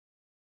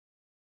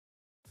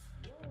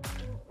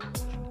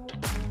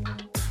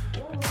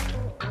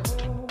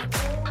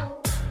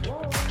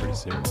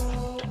serious.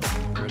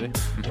 Ready?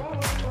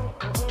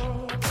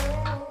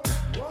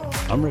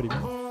 I'm ready.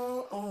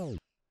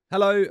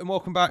 Hello and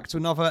welcome back to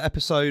another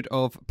episode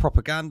of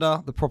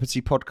Propaganda, the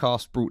property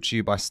podcast brought to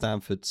you by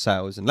Stanford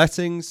Sales and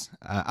Lettings.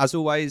 As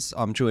always,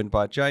 I'm joined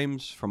by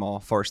James from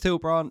our Forest Hill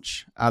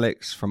branch,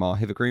 Alex from our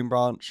Hither Green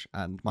branch,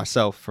 and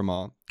myself from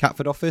our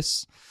Catford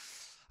office.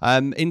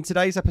 In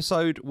today's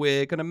episode,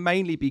 we're going to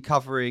mainly be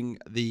covering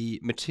the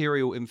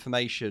material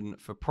information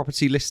for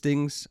property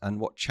listings and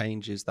what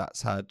changes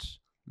that's had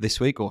this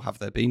week, or have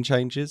there been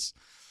changes.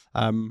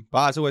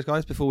 But as always,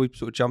 guys, before we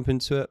sort of jump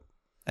into it,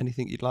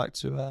 anything you'd like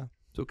to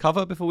sort of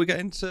cover before we get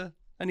into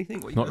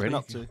anything? What you Not guys really. been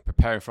up to?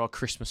 Preparing for our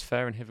Christmas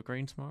fair in Hither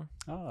Green tomorrow.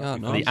 Oh, For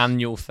nice. the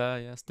annual fair,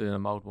 yes, doing a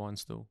mulled wine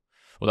stall.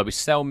 Although we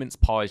sell mince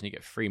pies and you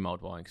get free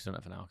mulled wine because you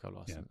don't have an alcohol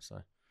license.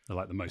 So They're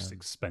like the most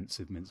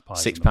expensive mince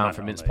pies. £6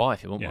 for a mince pie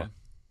if you want one.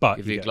 But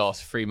Give you a get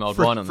glass of free mulled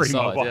free- wine on the free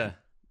mulled side. wine. Yeah,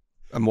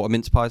 And what a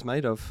mince pie is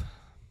made of?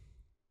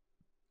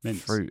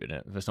 mince. fruit in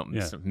it. It's not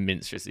Yeah.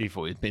 mince. Just he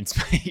thought it was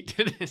mince meat,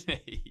 didn't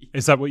he?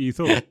 Is that what you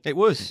thought? It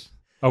was.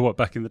 Oh, what,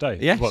 back in the day?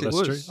 Yes, what, it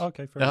that's was. true.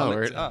 Okay, fair Oh, I enough. looked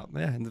really? it up.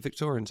 Yeah, in the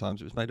Victorian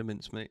times, it was made of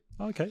mincemeat.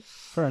 Okay,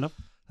 fair enough.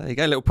 There you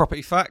go, little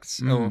property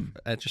facts, or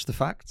just the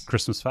facts.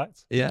 Christmas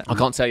fact. Yeah. I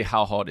can't tell you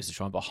how hard it is to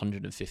try and buy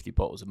 150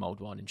 bottles of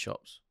mulled wine in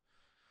shops.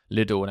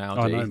 Lidl and I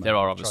Aldi. know, mate. There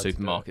are other Tried to do it,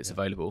 supermarkets yeah.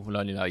 available. We'll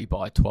only let you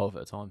buy 12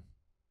 at a time.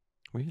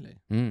 Really?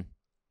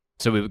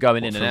 So we were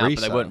going What, in for and out, but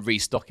resale? they weren't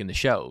restocking the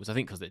shelves. I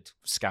think because the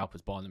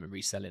scalpers buying them and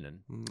reselling and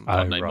Oh,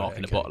 marking right,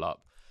 the okay. bottle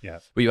up. Yeah.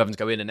 We were having to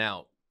go in and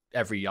out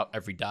every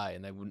day,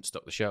 and they wouldn't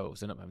stock the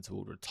shelves. Ended up having to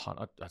order a ton.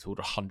 I had to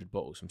order 100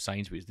 bottles from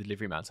Sainsbury's. The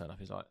delivery man turned up.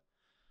 He's like,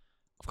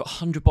 "I've got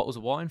 100 bottles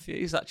of wine for you."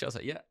 Is that just? I was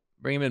like, "Yeah,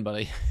 bring them in,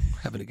 buddy."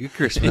 Having a good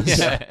Christmas.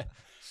 yeah,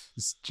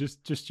 It's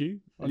just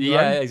you? on your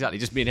yeah, own? exactly.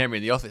 Just me and Henry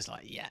in the office,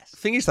 like, yes. The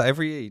thing is that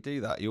every year you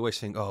do that, you always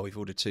think, oh, we've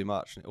ordered too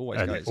much. And it always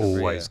And goes. it every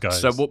always year.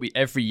 goes. So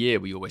every year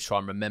we always try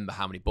and remember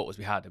how many bottles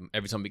we had, and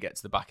every time we get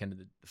to the back end of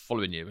the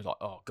following year, we're like,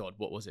 "Oh God,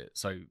 what was it?"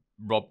 So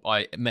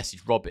I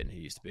messaged Robin, who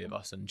used to be with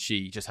us, and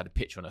she just had a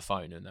picture on her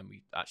phone, and then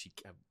we actually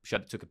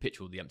took a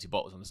picture of all the empty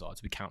bottles on the side,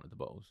 so we counted the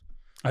bottles.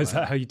 Oh, is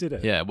that how you did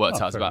it? Yeah, it worked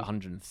Oh, out as fair about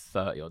enough.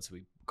 130 odd, so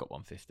we got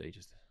 150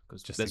 just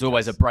because Just there's in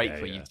always case. a break Yeah,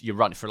 where yeah. you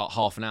run it for like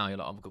half an hour. You're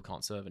like, "Oh, God,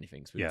 can't serve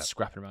anything," so we're Yeah.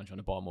 scrapping around trying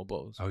to buy more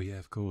bottles. Oh, yeah,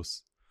 of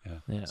course. Yeah.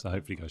 Yeah. So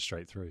hopefully it goes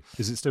straight through.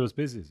 Is it still as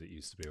busy as it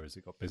used to be, or has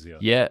it got busier?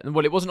 Yeah,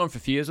 well, it wasn't on for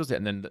a few years, was it?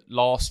 And then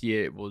last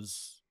year it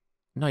was.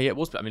 No, yeah, it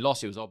was. I mean,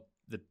 last year was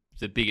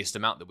the biggest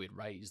amount that we'd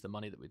raised, the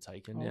money that we'd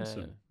taken. Awesome.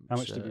 Yeah. How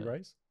much did we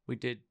raise? We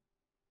did.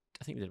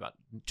 I think we did about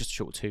just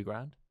short of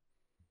 £2,000.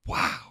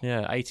 Wow.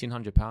 Yeah,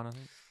 £1,800, I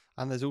think.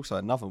 And there's also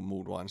another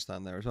mulled wine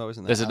stand there as well,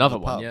 isn't there? There's Out another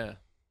of the one, pub. yeah.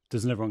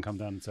 Doesn't everyone come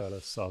down and tell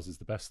us ours is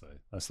the best, though?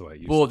 That's the way it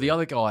used Well, to the be.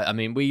 other guy, I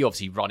mean, we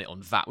obviously run it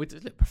on VAT. We're a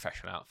little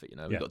professional outfit, you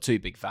know. We've Yeah. got two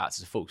big VATs.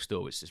 It's a full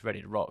store. It's just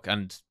ready to rock.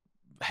 And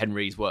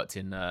Henry's worked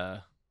in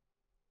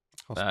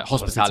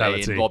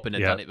hospitality, and Robin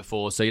had yeah. done it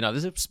before. So, you know,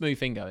 there's a smooth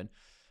thing going.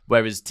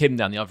 Whereas Tim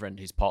down the other end,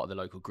 who's part of the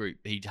local group,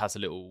 he has a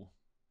little,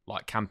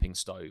 like, camping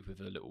stove with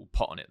a little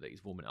pot on it that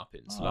he's warming it up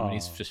in. So, I mean,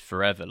 he's Oh. just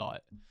forever,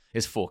 like,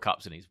 it's 4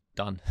 cups and he's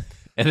done.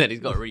 And then he's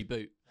got to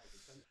reboot.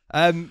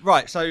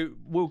 Right, so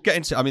we'll get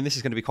into. I mean, this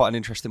is going to be quite an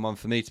interesting one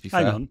for me, to be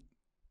Hang fair. on.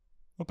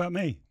 What about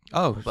me?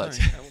 Oh, But-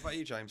 sorry. What about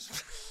you,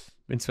 James?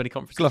 Been to any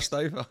conferences? Glossed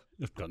over.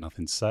 I've got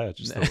nothing to say. I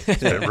just thought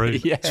it's a bit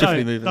rude. Yeah.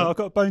 Swiftly moving on. I've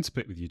got a bone to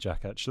pick with you,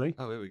 Jack, actually.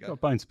 Oh, here we I've got go. a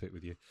bone to pick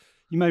with you.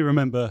 You may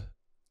remember,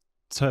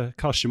 to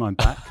cast your mind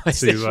back Is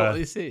this what to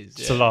this is?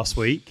 to last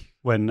week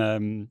when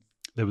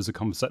there was a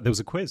conversation. There was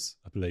a quiz,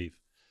 I believe,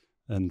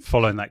 and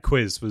following that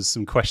quiz was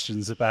some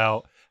questions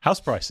about house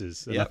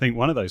prices. And I Yep. think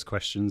one of those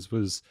questions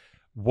was,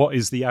 what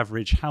is the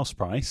average house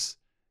price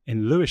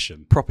in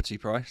Lewisham? Property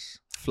price.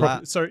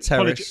 Flat.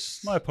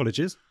 Terrace. My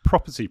apologies.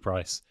 Property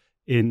price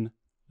in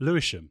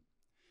Lewisham.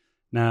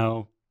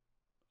 Now,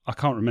 I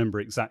can't remember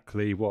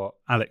exactly what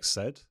Alex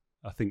said.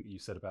 I think you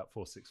said about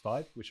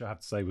 465, which I have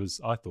to say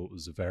I thought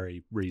was a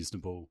very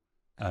reasonable.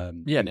 Yeah,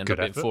 and it ended good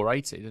up being effort.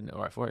 480, didn't it?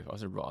 All right, 480. I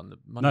was right on the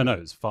money. No, it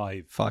was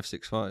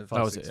 565.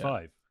 That was it, yeah.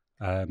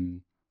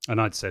 565.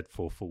 And I'd said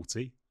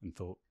 440 and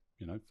thought,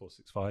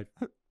 465,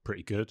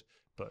 pretty good,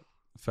 but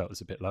I felt it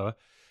was a bit lower.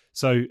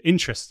 So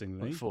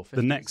interestingly, Like 450,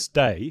 the next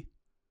day,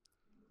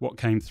 what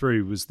came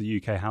through was the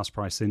UK House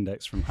Price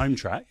Index from Home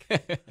Track.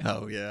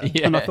 Oh, yeah.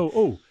 Yeah. And I thought,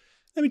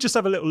 let me just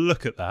have a little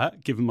look at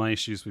that, given my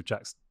issues with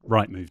Jack's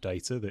Rightmove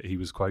data that he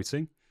was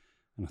quoting.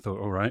 And I thought,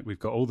 all right, we've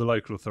got all the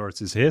local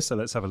authorities here, so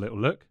let's have a little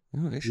look.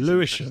 Oh, this is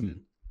Lewisham.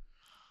 interesting.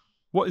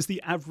 What is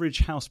the average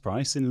house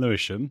price in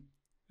Lewisham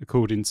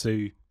according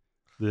to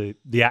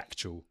the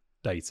actual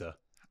data?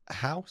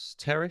 House,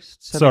 terrace,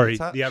 Sorry,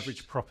 semi-detached? the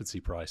average property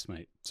price,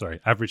 mate. Sorry,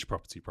 average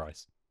property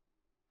price.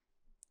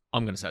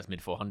 I'm going to say it's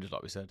mid 400s,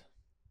 like we said.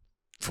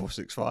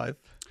 465.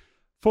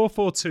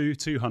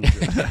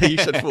 442,200. You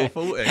said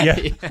 440.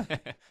 Yeah.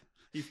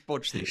 You've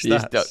bodged these He's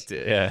stats. ducked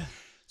it, yeah.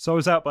 So I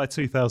was out by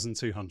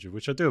 2,200,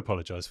 which I do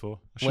apologise for.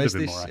 I should Where's have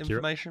been this more accurate.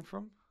 information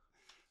from?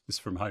 This is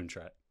from Home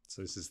Track.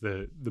 So this is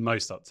the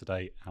most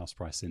up-to-date house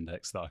price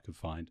index that I could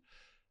find,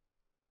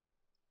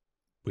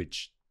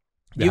 which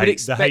The You would H-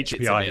 expect the it to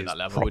be HPI at that is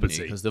level, wouldn't you?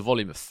 property. Because the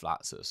volume of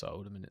flats that are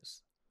sold, I mean,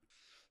 it's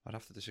I'd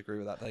have to disagree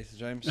with that data,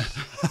 James.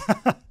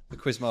 The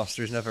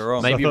quizmaster is never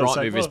wrong. maybe I thought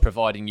Rightmove so. is Well-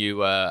 providing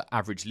you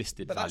average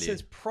listed But that value.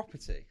 says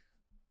property.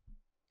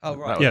 Oh, That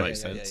right. would Yeah, make yeah,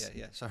 sense.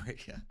 yeah. Sorry,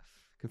 yeah.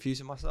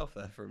 Confusing myself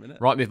there for a minute.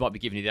 Rightmove might be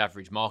giving you the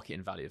average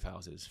marketing value of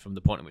houses from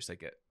the point at which they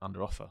get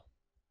under offer.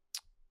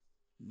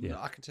 Yeah.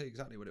 No, I can tell you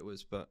exactly what it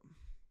was, but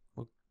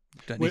we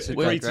don't We're need to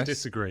free to digress.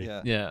 disagree.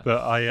 Yeah. Yeah.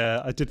 But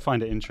I did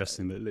find it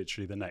interesting that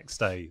literally the next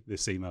day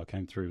this email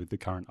came through with the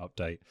current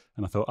update,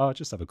 and I thought, oh, I'll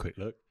just have a quick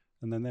look,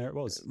 and then there it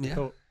was. I Yeah.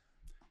 thought,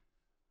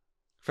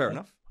 Fair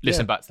enough.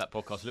 Listen Yeah. back to that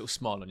podcast, a little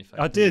smile on your face.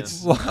 I did.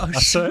 Yeah. Well, I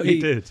certainly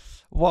did.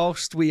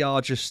 Whilst we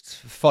are just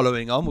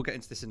following on, we'll get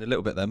into this in a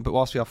little bit then, but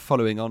whilst we are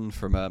following on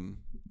from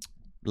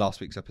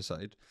last week's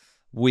episode,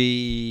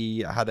 we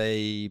had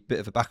a bit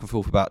of a back and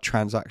forth about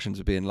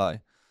transactions being low.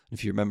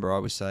 If you remember, I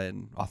was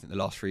saying, I think the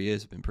last 3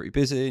 years have been pretty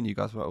busy, and you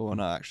guys were like, oh,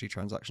 no, actually,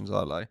 transactions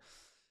are low.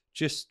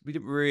 We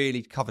didn't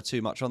really cover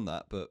too much on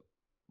that, but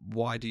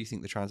why do you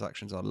think the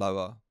transactions are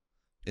lower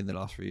in the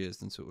last 3 years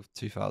than sort of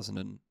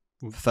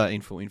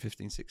 2013, 14,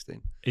 15,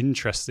 16?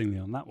 Interestingly,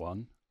 on that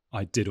one,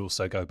 I did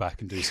also go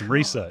back and do some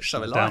research. so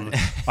I, will I.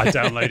 I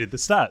downloaded the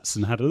stats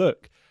and had a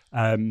look.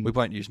 We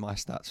won't use my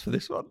stats for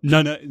this one.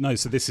 No.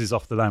 So this is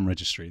off the Land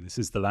Registry. This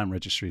is the Land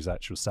Registry's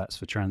actual stats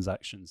for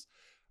transactions.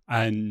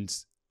 And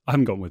I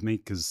haven't gone with me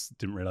because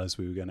didn't realise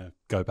we were going to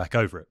go back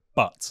over it.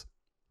 But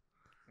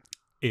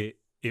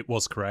it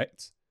was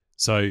correct.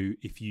 So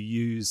if you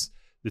use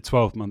the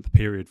 12-month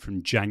period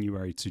from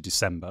January to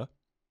December,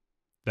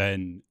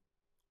 then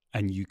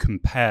and you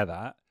compare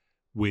that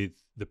with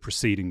the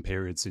preceding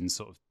periods in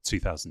sort of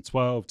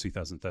 2012,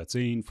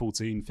 2013,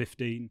 14,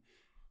 15,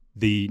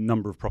 the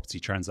number of property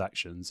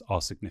transactions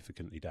are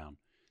significantly down.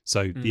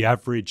 So the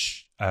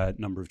average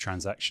number of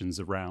transactions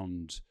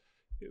around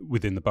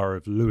within the borough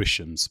of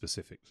Lewisham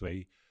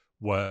specifically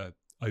were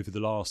over the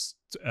last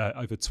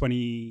over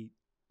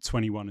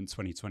 2021 and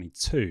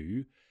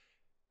 2022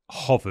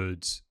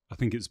 hovered. I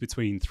think it's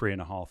between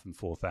 3,500 and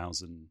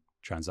 4,000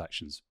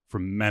 transactions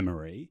from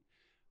memory,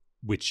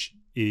 which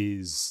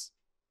is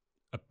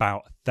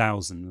about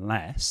 1,000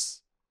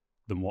 less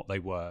than what they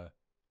were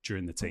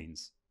during the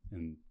teens,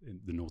 in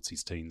the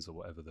noughties teens, or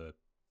whatever the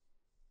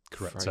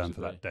correct term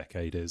for that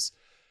decade is,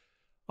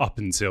 up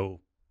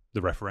until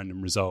the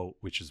referendum result,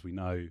 which, as we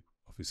know,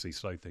 obviously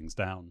slowed things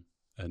down,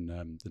 and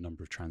the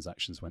number of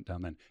transactions went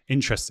down then.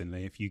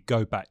 Interestingly, if you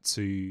go back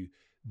to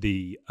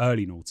the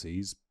early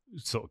noughties,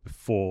 sort of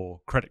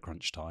before credit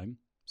crunch time,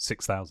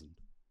 6,000.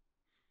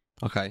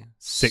 Okay.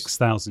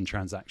 6,000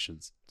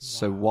 transactions.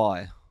 So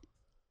why?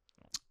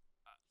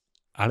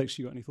 Alex,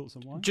 you got any thoughts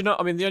on why? Do you know?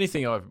 I mean, the only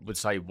thing I would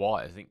say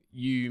why I think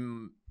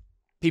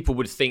people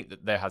would think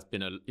that there has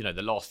been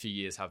the last few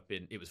years have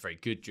been. It was very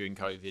good during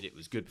COVID. It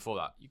was good before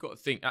that. You've got to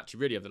think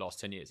actually, really, over the last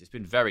 10 years, it's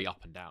been very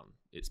up and down.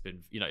 It's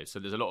been so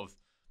there's a lot of,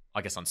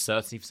 I guess,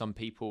 uncertainty for some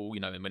people.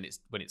 And when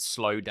it's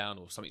slowed down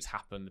or something's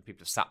happened, the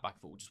people have sat back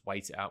and thought, we'll just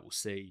wait it out. We'll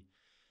see.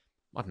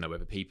 I don't know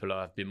whether people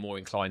have been more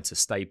inclined to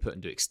stay put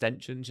and do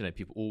extensions.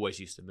 People always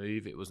used to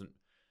move. It wasn't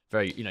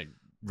very,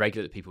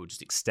 regular that people would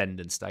just extend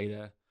and stay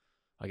there.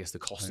 I guess the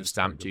cost of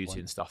stamp duty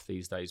and stuff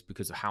these days,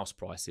 because of house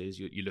prices,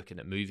 you're looking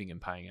at moving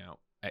and paying out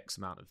X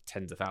amount of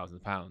tens of thousands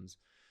of pounds.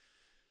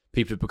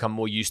 People have become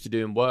more used to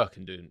doing work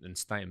and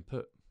staying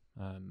put.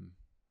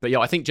 But yeah,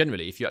 I think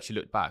generally, if you actually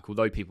look back,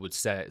 although people would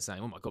say it,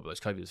 saying, "Oh my God, but those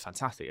COVID was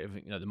fantastic,"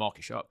 everything, the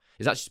market shot up,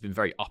 it's actually just been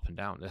very up and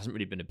down. There hasn't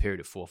really been a period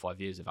of 4 or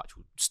 5 years of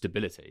actual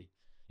stability.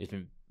 It's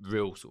been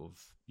real sort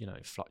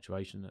of,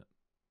 fluctuation.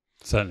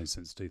 Certainly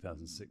since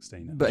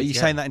 2016. But are you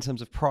saying that in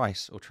terms of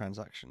price or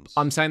transactions?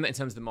 I'm saying that in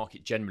terms of the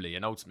market generally,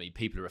 and ultimately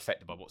people are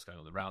affected by what's going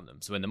on around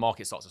them. So when the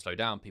market starts to slow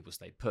down, people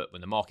stay put.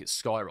 When the market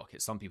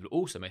skyrockets, some people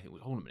also may think,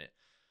 well, hold on a minute,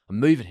 I'm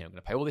moving here, I'm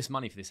going to pay all this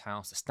money for this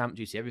house, the stamp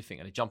duty, everything,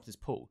 and I jump in this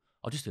pool.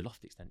 I'll just do a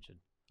loft extension.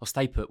 I'll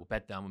stay put, we'll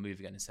bed down, we'll move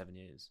again in 7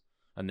 years.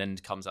 And then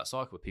comes that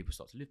cycle where people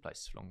start to live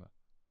places for longer.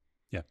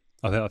 Yeah,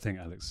 I think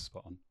Alex is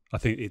spot on. I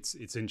think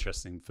it's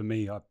interesting. For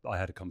me, I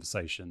had a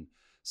conversation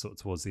sort of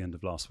towards the end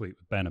of last week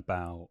with Ben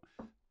about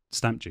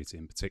stamp duty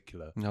in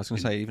particular. I was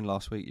going to say, even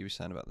last week you were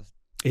saying about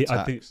the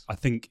tax. I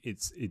think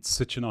it's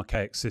such an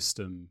archaic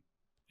system.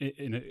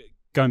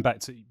 Going back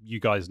to, you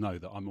guys know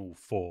that I'm all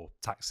for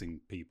taxing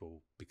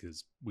people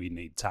because we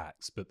need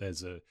tax, but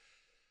there's a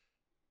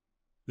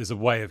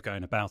way of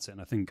going about it.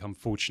 And I think,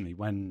 unfortunately,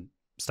 when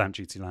stamp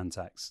duty, land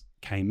tax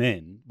came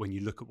in, when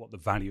you look at what the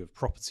value of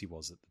property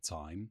was at the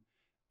time,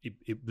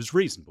 it was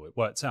reasonable. It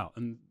worked out,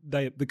 and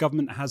the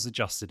government has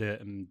adjusted it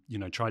and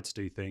tried to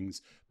do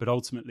things. But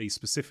ultimately,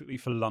 specifically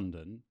for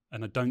London,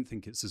 and I don't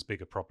think it's as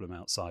big a problem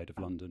outside of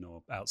London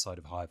or outside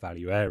of higher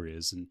value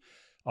areas. And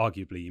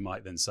arguably, you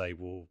might then say,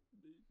 well,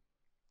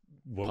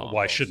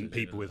 why shouldn't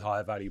people with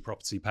higher value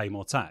property pay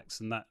more tax?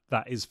 And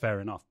that is fair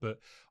enough. But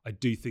I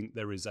do think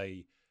there is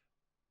a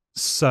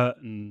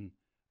certain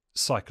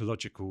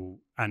psychological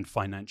and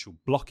financial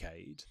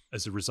blockade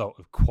as a result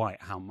of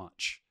quite how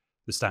much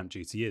the stamp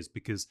duty is.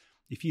 Because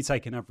if you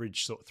take an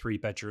average sort of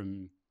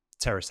 3-bedroom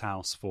terrace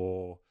house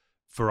for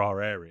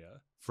our area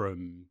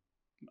from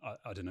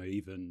I don't know,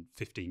 even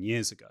 15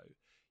 years ago,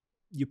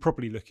 you're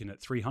probably looking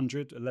at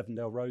 300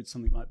 Levendale Road,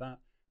 something like that.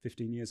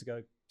 15 years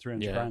ago,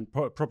 300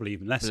 grand, probably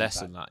even less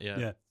than that.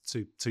 Yeah,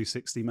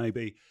 260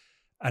 maybe.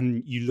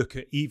 And you look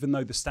at, even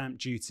though the stamp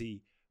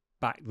duty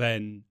back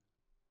then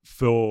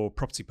for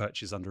property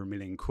purchase under £1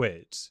 million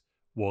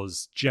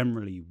was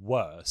generally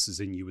worse, as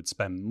in you would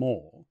spend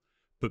more,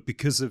 but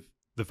because of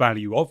the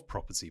value of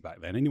property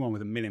back then, anyone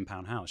with £1 million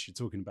house, you're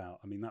talking about,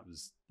 I mean, that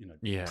was,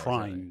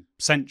 prime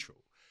central.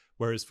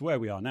 Whereas for where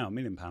we are now, £1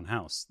 million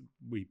house,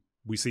 we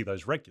see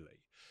those regularly.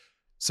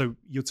 So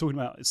you're talking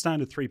about a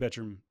standard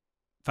 3-bedroom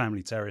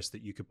family terrace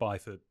that you could buy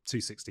for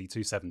 260,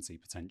 270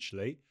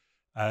 potentially,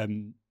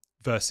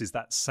 versus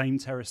that same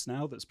terrace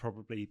now that's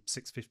probably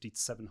 650 to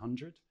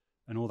 700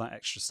 and all that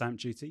extra stamp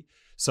duty.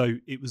 So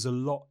it was a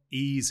lot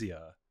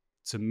easier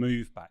to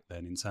move back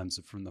then in terms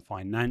of from the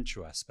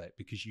financial aspect,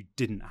 because you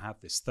didn't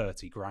have this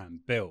 30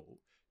 grand bill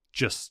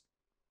just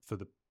for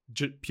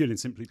purely and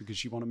simply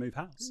because you want to move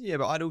house. Yeah,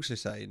 but I'd also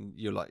say, and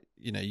you're like,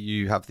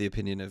 you have the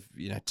opinion of,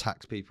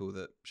 tax people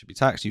that should be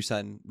taxed. You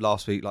said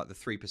last week, like the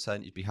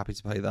 3%, you'd be happy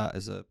to pay that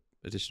as a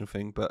additional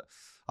thing. But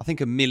I think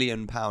 £1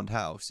 million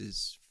house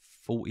is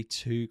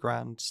 42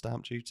 grand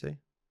stamp duty.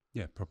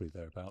 Yeah, probably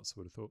thereabouts, I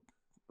would have thought.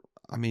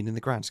 I mean, in the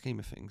grand scheme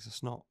of things,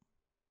 it's not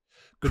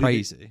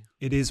crazy.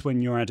 It is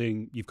when you're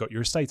adding, you've got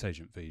your estate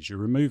agent fees, your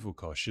removal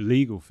costs, your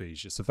legal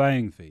fees, your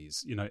surveying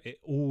fees, it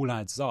all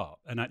adds up.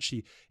 And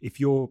actually, it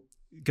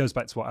goes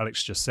back to what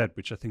Alex just said,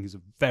 which I think is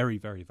a very,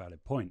 very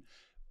valid point.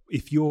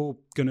 If you're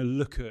going to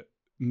look at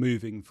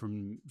moving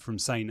from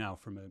say now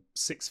from a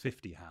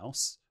 650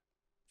 house,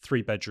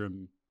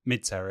 3-bedroom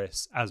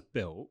mid-terrace as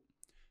built,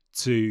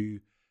 to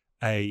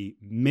a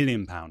 £1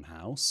 million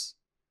house,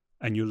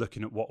 and you're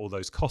looking at what all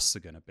those costs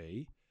are going to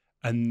be,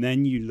 and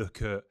then you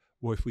look at,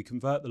 well, if we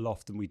convert the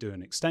loft and we do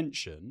an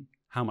extension,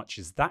 how much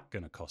is that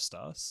going to cost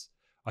us?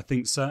 I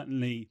think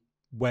certainly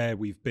where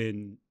we've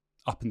been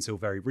up until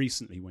very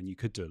recently, when you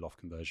could do a loft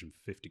conversion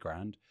for 50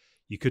 grand,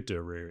 you could do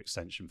a rear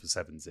extension for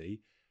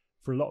 70.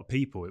 For a lot of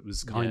people, it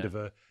was kind of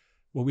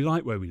we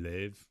like where we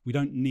live. We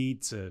don't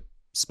need to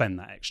spend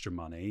that extra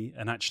money.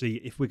 And actually,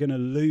 if we're going to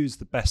lose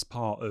the best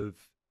part of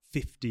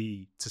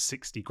 50 to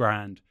 60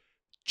 grand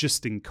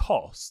just in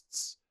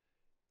costs,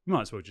 we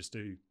might as well just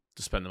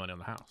spend the money on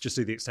the house. Just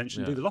do the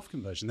extension, do the loft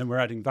conversion. Then we're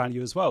adding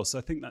value as well. So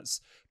I think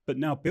but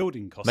now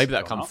building costs. Maybe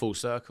that comes full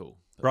circle.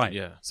 Right.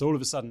 Yeah. So all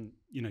of a sudden,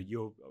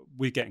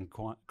 we're getting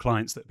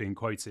clients that are being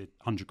quoted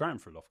 100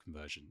 grand for a loft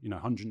conversion,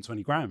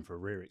 120 grand for a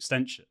rear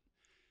extension.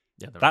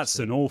 Yeah. That's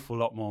an awful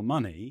lot more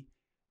money.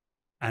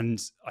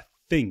 And I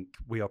think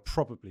we are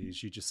probably,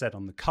 as you just said,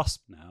 on the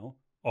cusp now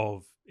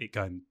of it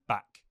going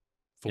back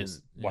full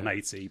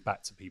 180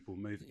 back to people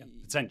moving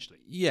potentially.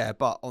 Yeah.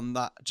 But on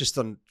that,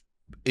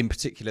 in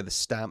particular, the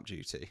stamp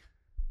duty,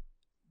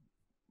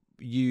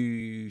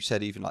 you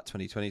said even like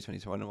 2020,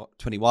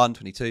 2021,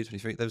 22,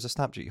 23, there was a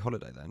stamp duty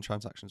holiday there and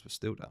transactions were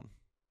still down.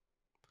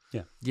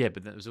 Yeah. Yeah,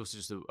 but there was also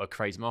just a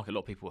crazy market. A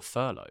lot of people were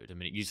furloughed. I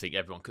mean, you think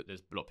everyone could,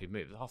 there's a lot of people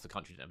moved. Half the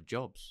country didn't have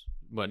jobs,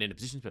 weren't in a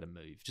position to be able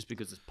to move, just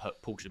because a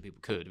portion of people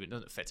could. I mean, it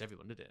doesn't affect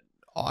everyone, did it?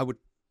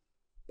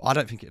 I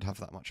don't think it'd have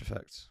that much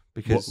effect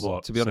because,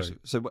 to be honest,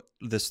 Sorry.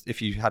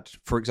 If you had,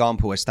 for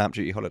example, a stamp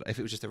duty holiday, if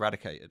it was just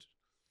eradicated.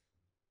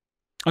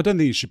 I don't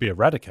think it should be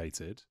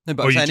eradicated. No,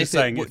 but or you're just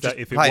saying if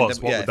it was,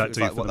 what would that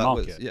do for the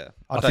market?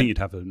 I think you'd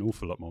have an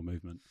awful lot more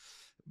movement.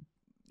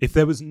 If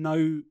there was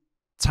no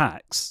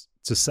tax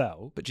to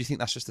sell. But do you think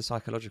that's just a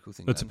psychological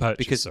thing? To purchase,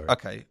 because, sorry.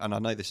 Okay, and I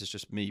know this is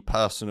just me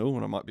personal,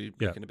 and I might be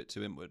looking a bit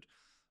too inward.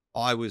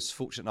 I was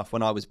fortunate enough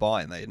when I was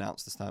buying, they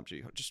announced the stamp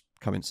duty, just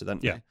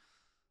coincidentally.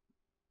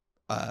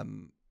 Yeah.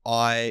 When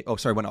I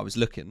was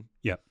looking.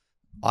 Yeah.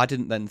 I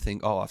didn't then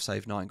think, I've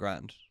saved 9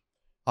 grand.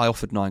 I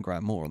offered 9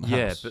 grand more on the house.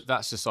 Yeah, but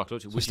that's just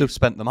psychological. So we still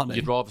spent the money.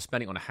 You'd rather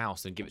spend it on a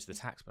house than give it to the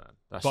taxman.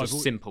 That's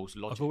just simple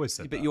logic. I've always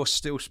said that. But you're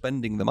still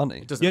spending the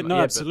money.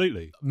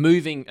 Absolutely.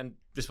 Moving, and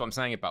this is what I'm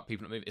saying about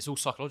people not moving, it's all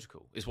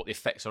psychological. It's what the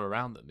effects are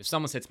around them. If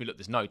someone said to me, look,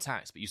 there's no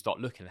tax, but you start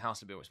looking, the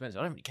house will be more expensive,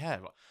 I don't really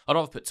care. I'd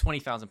rather put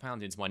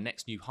 £20,000 into my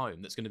next new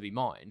home that's going to be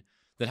mine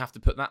than have to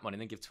put that money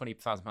and then give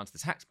 £20,000 to the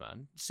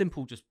taxman.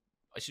 Simple, just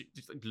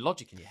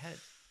logic in your head.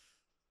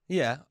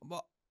 Yeah,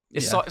 well,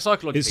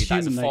 psychologically,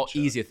 that's a far nature.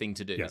 easier thing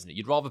to do, isn't it?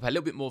 You'd rather pay a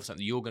little bit more for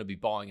something you're going to be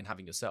buying and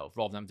having yourself,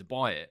 rather than having to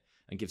buy it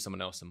and give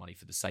someone else the money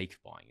for the sake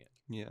of buying it.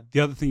 Yeah.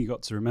 The other thing you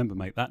got to remember,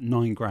 mate, that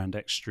 9 grand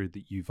extra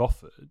that you've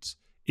offered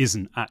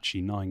isn't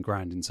actually 9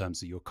 grand in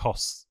terms of your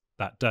costs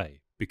that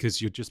day, because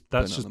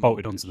that's just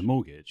bolted onto the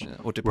mortgage. Yeah.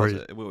 Or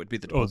deposit. It would be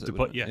the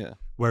deposit. Yeah.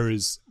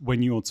 Whereas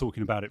when you're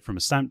talking about it from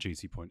a stamp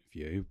duty point of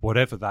view,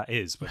 whatever that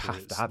is, whether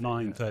it's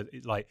 9,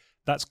 30, like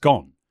that's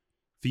gone.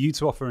 For you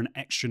to offer an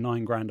extra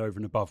 9 grand over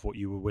and above what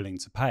you were willing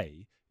to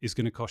pay is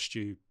going to cost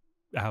you.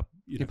 But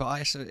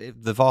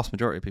the vast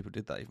majority of people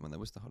did that even when there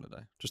was the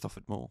holiday. Just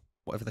offered more.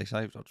 Whatever they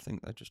saved, I'd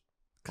think they just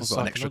got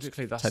an extra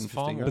 10,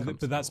 15 grand.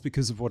 But that's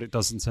because of what it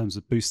does in terms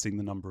of boosting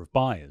the number of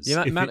buyers. The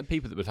amount of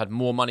people that would have had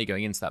more money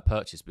going into that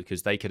purchase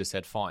because they could have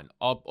said, fine,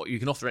 you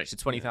can offer an extra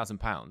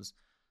 £20,000.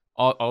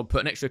 I'll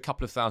put an extra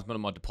couple of £1,000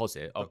 on my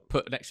deposit. I'll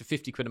put an extra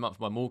 50 quid a month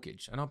on my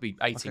mortgage, and I'll be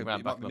 18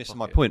 grand back in my missing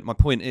pocket. my point. My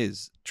point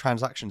is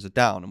transactions are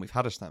down, and we've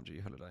had a stamp duty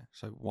holiday.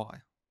 So why?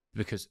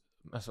 Because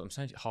that's what I'm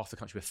saying. Half the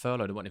country were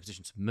furloughed and weren't in a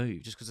position to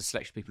move just because the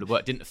selection of people who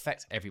worked didn't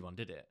affect everyone,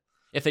 did it?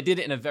 If they did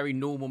it in a very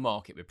normal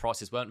market where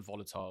prices weren't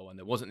volatile and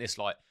there wasn't this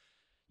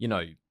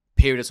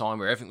period of time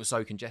where everything was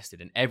so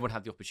congested and everyone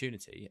had the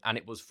opportunity and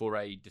it was for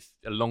a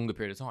longer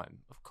period of time,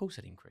 of course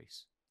it'd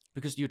increase.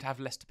 Because you'd have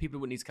less people who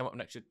would need to come up with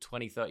an extra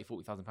 20, 30,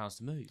 40,000 pounds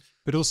to move.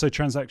 But also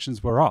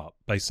transactions were up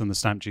based on the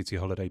stamp duty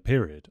holiday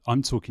period.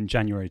 I'm talking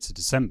January to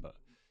December.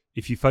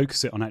 If you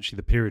focus it on actually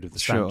the period of the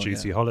stamp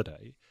duty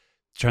holiday,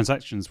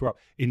 transactions were up.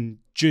 In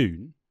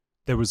June,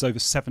 there was over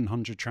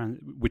 700,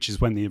 which is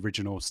when the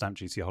original stamp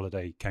duty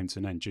holiday came to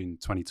an end, June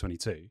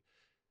 2022.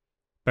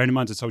 Bearing in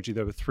mind, I told you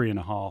there were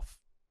 3.5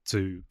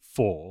 to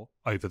 4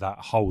 over that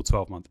whole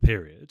 12-month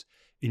period.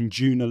 In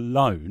June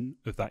alone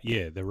of that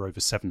year, there were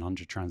over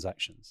 700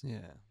 transactions. Yeah.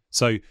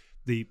 So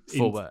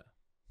For where?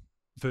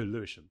 For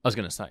Lewisham. I was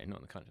going to say, not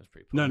in the country. That's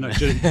pretty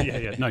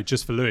No,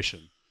 just for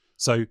Lewisham.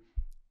 So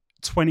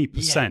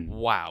 20%. Yeah,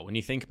 wow. When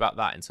you think about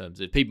that in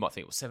terms of, people might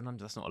think, well, 700,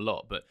 that's not a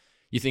lot, but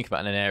you think about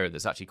in an area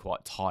that's actually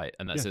quite tight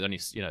and that's only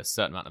a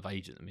certain amount of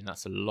agents. I mean,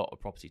 that's a lot of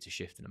property to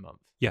shift in a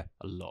month. Yeah.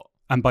 A lot.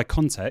 And by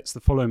context, the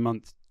following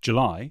month,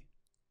 July,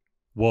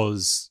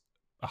 was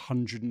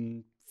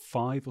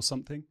 105 or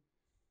something.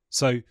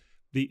 So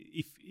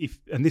if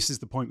and this is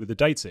the point with the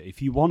data,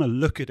 if you want to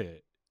look at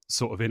it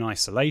sort of in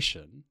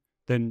isolation,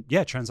 then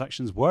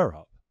transactions were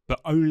up, but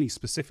only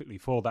specifically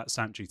for that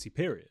stamp duty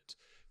period.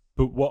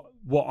 But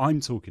what I'm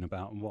talking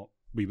about and what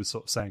we were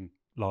sort of saying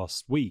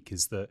last week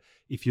is that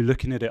if you're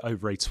looking at it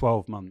over a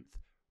 12-month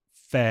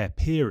fair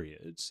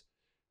period,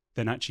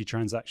 then actually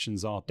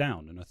transactions are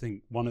down. And I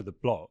think one of the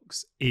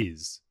blocks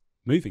is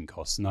moving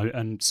costs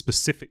and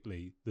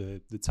specifically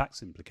the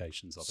tax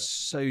implications of it.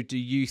 So do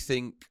you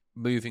think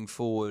moving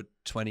forward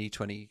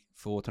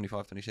 2024,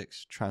 25,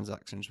 26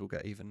 transactions will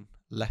get even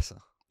lesser?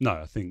 No,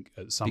 I think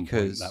at some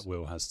point that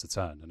wheel has to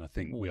turn, and I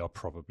think we are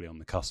probably on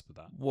the cusp of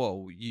that.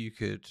 Well, you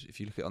could, if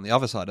you look at it on the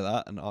other side of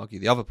that and argue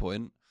the other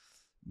point,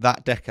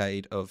 that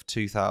decade of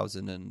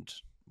 2000 and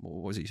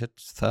what was it you said,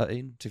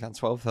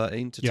 2012,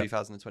 13 to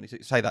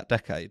 2026, say that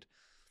decade,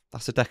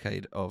 that's a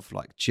decade of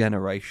like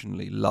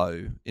generationally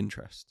low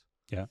interest.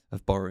 Yeah.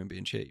 Of borrowing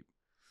being cheap.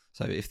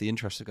 So if the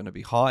interests are going to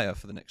be higher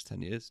for the next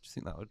 10 years, do you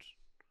think that would?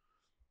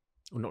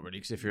 Well, not really,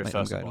 because if you're a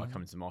first buyer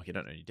coming to the market, you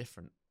don't know any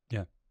different.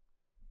 Yeah.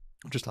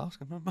 I'm just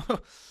asking.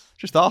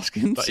 Just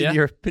asking. But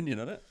your opinion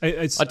on it.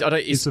 It's a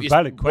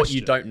valid question. What you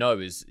don't know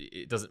is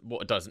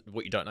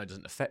what you don't know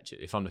doesn't affect you.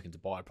 If I'm looking to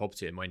buy a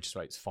property and my interest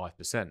rate's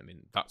 5%, I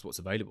mean that's what's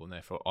available, and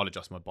therefore I'll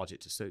adjust my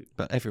budget to suit.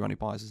 But everyone who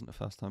buys isn't a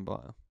first-time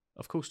buyer.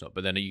 Of course not.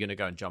 But then are you going to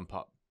go and jump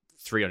up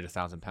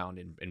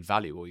 £300,000 in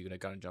value, or are you going to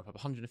go and jump up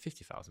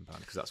 £150,000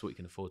 because that's what you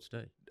can afford to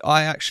do?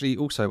 I actually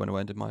also went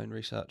away and did my own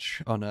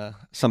research on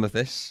some of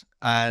this,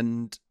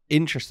 and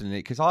interestingly,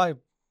 because I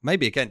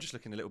maybe again just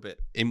looking a little bit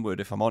inward,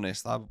 if I'm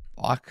honest,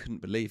 I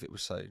couldn't believe it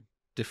was so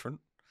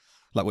different.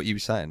 Like what you were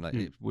saying, like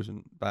it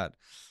wasn't bad.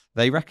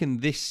 They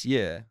reckon this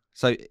year,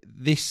 so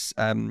this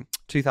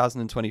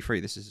 2023,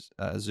 this is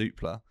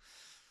Zoopla,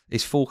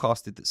 is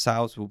forecasted that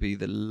sales will be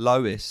the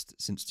lowest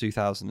since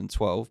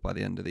 2012 by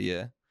the end of the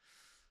year.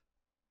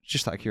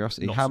 Just out of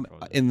curiosity,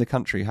 in the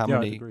country, how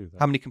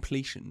many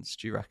completions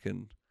do you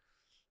reckon?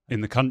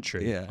 In the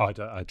country? Yeah. I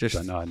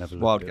don't know. I never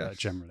looked at that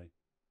generally.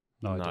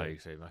 No, I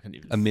couldn't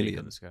even a million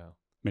on the scale.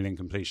 Million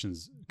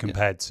completions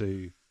compared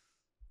to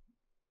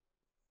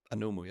a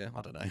normal year.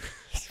 I don't know.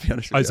 To be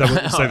honest with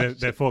you. So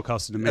they're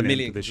forecasting a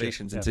million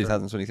completions in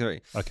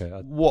 2023. Okay.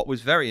 What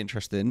was very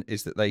interesting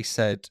is that they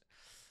said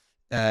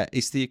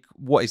it's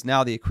what is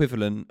now the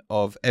equivalent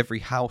of every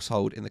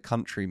household in the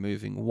country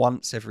moving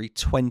once every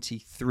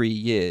 23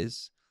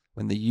 years,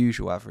 when the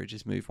usual average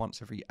is moved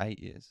once every 8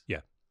 years.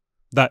 Yeah,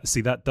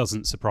 that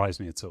doesn't surprise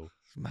me at all.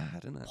 It's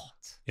mad, isn't it?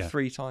 What? Yeah.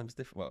 3 times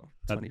different. Well,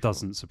 that 24.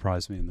 doesn't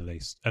surprise me in the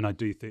least. And I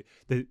do think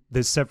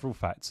there's several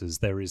factors.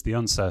 There is the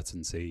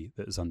uncertainty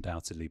that has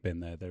undoubtedly been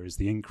there. There is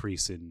the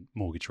increase in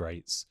mortgage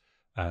rates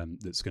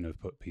that's going to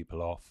put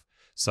people off.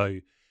 So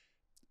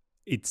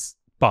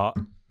but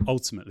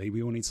ultimately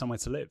we all need somewhere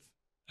to live.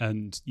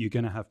 And you're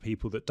going to have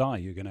people that die.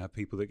 You're going to have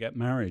people that get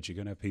married. You're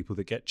going to have people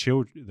that get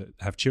children, that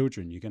have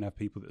children. You're going to have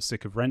people that are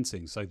sick of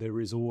renting. So there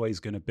is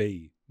always going to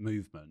be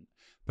movement.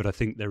 But I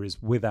think there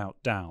is,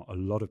 without doubt, a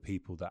lot of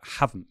people that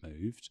haven't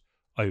moved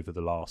over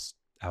the last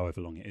however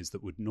long it is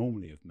that would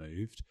normally have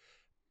moved.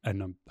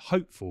 And I'm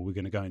hopeful we're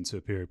going to go into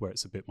a period where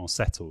it's a bit more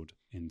settled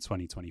in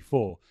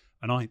 2024.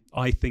 And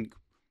I think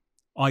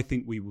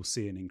we will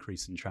see an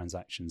increase in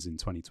transactions in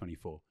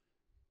 2024.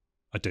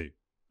 I do.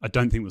 I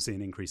don't think we'll see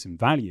an increase in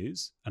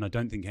values, and I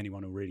don't think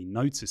anyone will really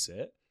notice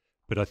it,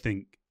 but I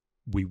think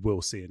we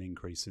will see an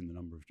increase in the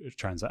number of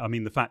transactions. I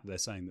mean, the fact that they're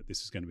saying that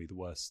this is going to be the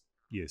worst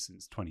year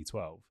since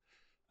 2012,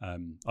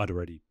 I'd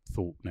already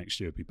thought next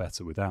year would be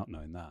better without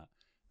knowing that.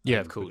 Yeah,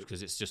 of course,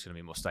 because it's just going to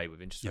be more stable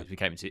with interest rates. We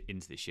came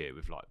into this year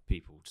with like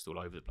people just all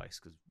over the place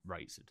because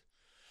rates had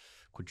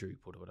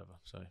quadrupled or whatever.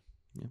 So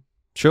yeah.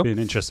 Sure. Be an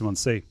interesting one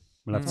to see.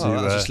 We'll have Well,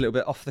 to. that's just a little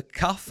bit off the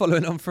cuff,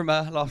 following on from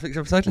last week's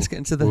episode. Let's get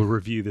into the We'll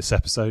review this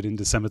episode in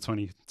December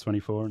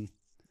 2024 and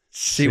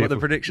see what the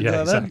predictions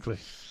are exactly.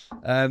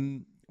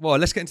 then. Well,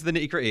 let's get into the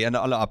nitty gritty. And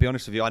I'll be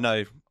honest with you, I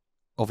know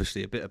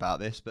obviously a bit about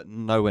this, but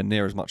nowhere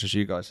near as much as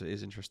you guys. So it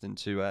is interesting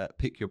to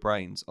pick your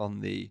brains on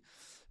the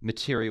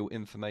material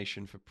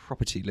information for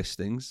property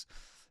listings.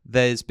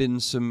 There's been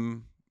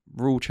some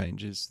rule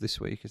changes this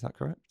week. Is that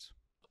correct?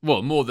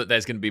 Well, more that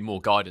there's going to be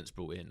more guidance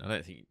brought in. I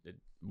don't think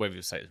whether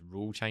you say it's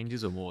rule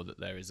changes or more that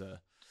there is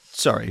a.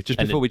 Sorry, just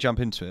before we jump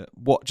into it,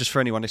 just for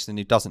anyone listening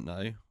who doesn't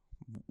know,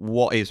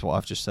 what is what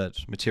I've just said?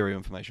 Material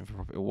information for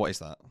property. What is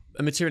that?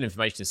 Material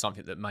information is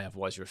something that may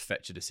otherwise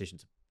affect your decision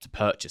to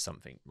purchase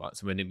something, right?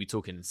 So when we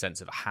talk in the sense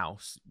of a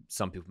house,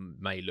 some people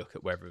may look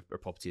at whether a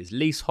property is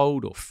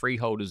leasehold or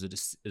freehold as a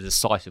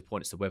decisive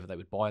point as to whether they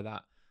would buy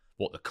that,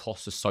 what the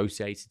costs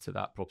associated to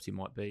that property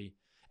might be.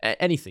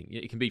 Anything.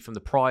 It can be from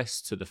the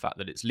price to the fact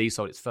that it's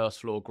leasehold, it's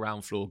first floor,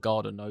 ground floor,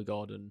 garden, no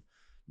garden,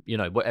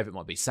 whatever it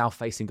might be,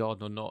 south-facing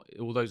garden or not.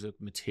 All those are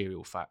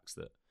material facts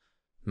that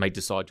may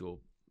decide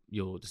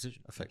your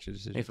decision. Affect your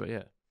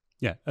decision.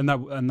 Yeah, and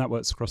that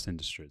works across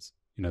industries.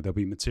 There'll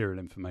be material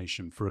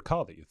information for a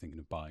car that you're thinking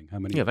of buying. How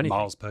many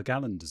miles per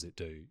gallon does it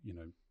do?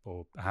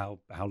 Or how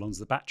long does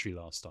the battery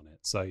last on it?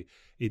 So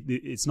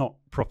it's not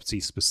property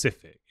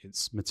specific.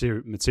 It's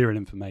material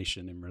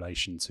information in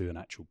relation to an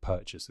actual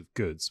purchase of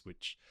goods,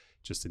 which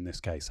just in this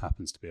case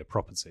happens to be a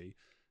property.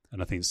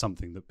 And I think it's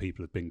something that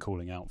people have been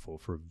calling out for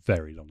a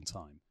very long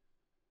time.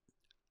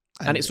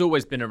 And it's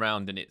always been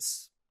around in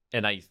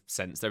a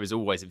sense. There is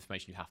always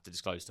information you have to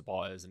disclose to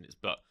buyers,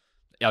 but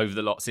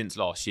over since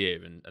last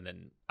year and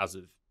then as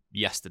of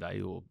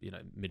yesterday or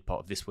mid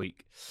part of this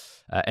week,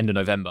 end of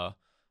November,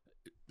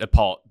 a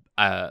part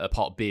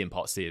B and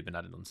part C have been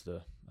added onto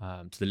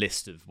the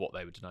list of what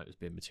they would denote as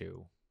being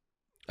material.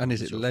 And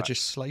is it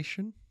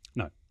legislation?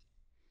 No,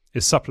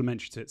 it's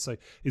supplementary to it. So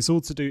it's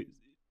all to do.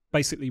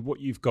 Basically, what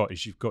you've got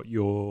is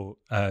your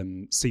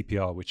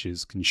CPR, which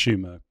is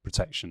Consumer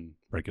Protection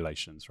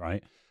Regulations,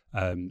 right?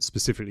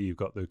 Specifically, you've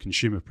got the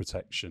Consumer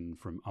Protection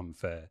from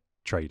Unfair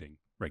Trading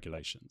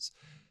Regulations.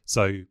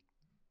 So you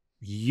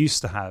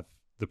used to have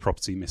the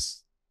Property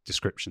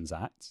Misdescriptions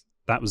Act.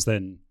 That was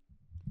then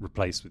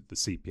replaced with the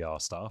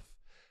CPR stuff,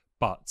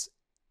 but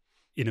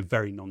in a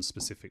very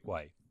non-specific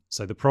way.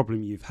 So the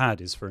problem you've had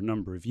is for a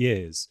number of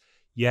years,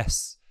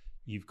 yes,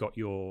 you've got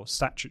your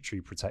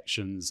statutory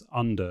protections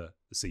under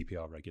the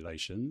CPR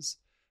regulations,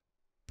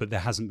 but there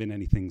hasn't been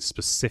anything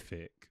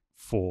specific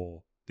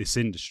for this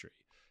industry.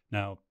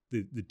 Now,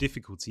 the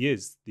difficulty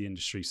is the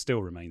industry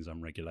still remains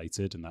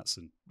unregulated, and that's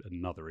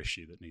another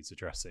issue that needs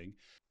addressing.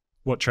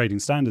 What trading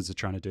standards are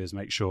trying to do is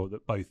make sure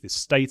that both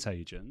estate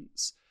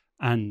agents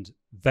and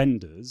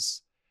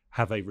vendors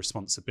have a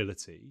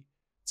responsibility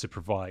to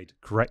provide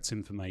correct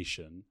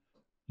information,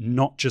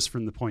 not just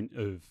from the point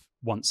of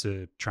once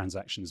a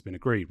transaction has been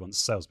agreed, once a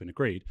sale's been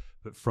agreed,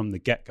 but from the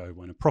get-go,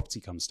 when a property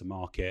comes to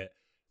market,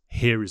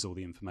 here is all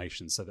the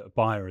information so that a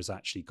buyer has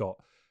actually got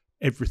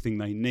everything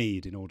they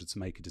need in order to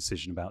make a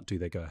decision about do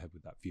they go ahead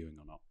with that viewing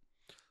or not.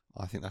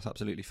 I think that's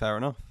absolutely fair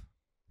enough.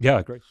 Yeah, I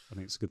agree. I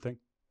think it's a good thing.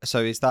 So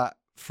is that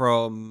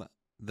from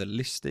the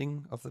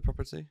listing of the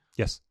property?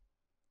 Yes.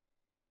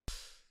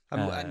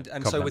 And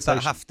so would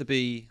that have to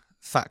be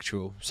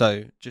factual?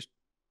 So just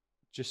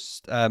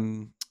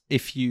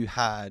if you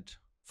had,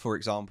 for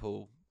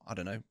example, I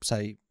don't know,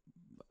 say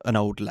an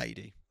old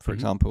lady, for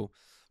example,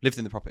 lived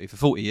in the property for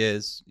 40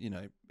 years,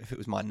 if it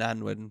was my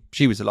nan when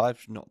she was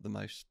alive, not the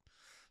most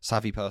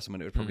savvy person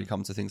when it would probably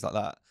come to things like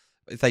that.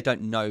 If they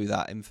don't know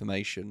that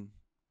information,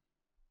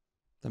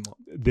 then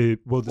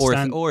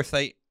what? Or if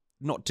they,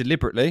 not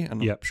deliberately,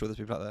 and I'm sure there's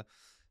people out there,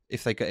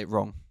 if they get it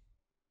wrong.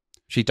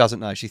 She doesn't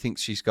know. She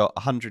thinks she's got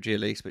a 100-year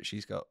lease, but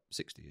she's got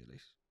 60-year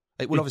lease.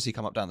 It will obviously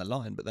come up down the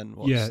line, but then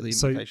what's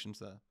the implications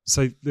there?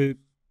 So the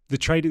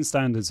trading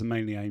standards are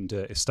mainly aimed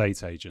at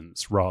estate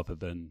agents rather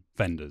than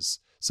vendors.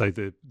 So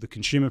the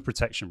consumer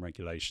protection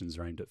regulations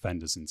are aimed at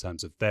vendors in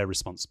terms of their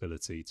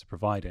responsibility to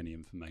provide any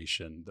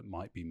information that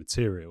might be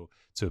material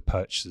to a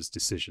purchaser's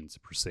decision to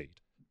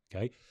proceed.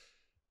 Okay,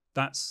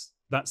 that's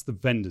the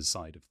vendor's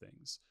side of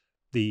things.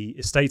 The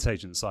estate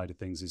agent side of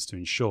things is to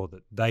ensure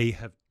that they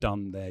have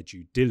done their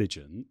due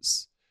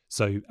diligence.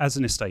 So as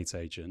an estate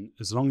agent,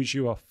 as long as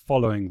you are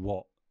following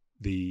what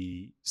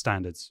the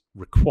standards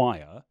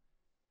require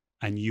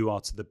and you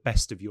are to the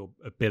best of your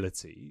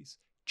abilities,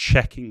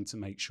 checking to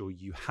make sure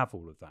you have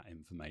all of that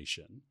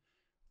information,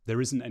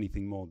 there isn't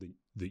anything more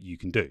that you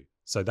can do.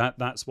 So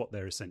that's what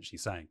they're essentially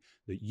saying,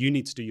 that you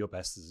need to do your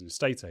best as an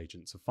estate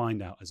agent to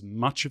find out as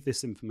much of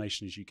this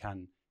information as you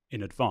can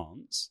in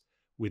advance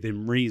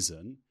within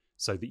reason,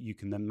 so that you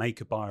can then make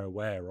a buyer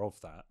aware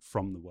of that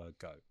from the word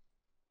go.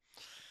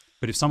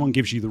 But if someone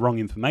gives you the wrong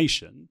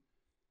information,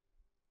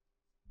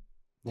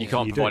 you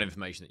can't provide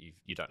information that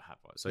you don't have.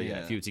 Right? So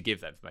if you were to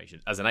give that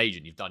information as an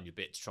agent, you've done your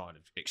bit to try and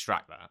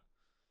extract that.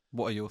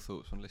 What are your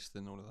thoughts on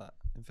listing all of that?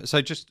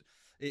 So just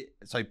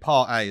So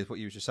part A is what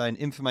you were just saying.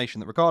 Information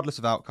that, regardless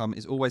of outcome,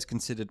 is always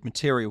considered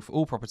material for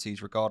all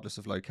properties, regardless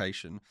of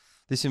location.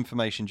 This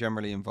information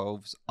generally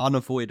involves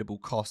unavoidable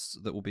costs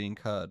that will be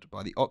incurred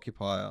by the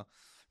occupier,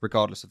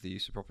 regardless of the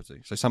use of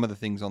property. So some of the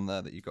things on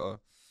there that you got,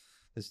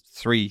 there's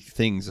 3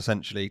 things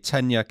essentially: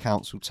 tenure,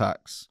 council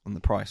tax, and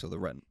the price of the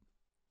rent.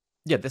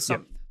 Yeah, there's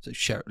some.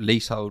 So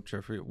leasehold,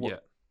 Jeffrey.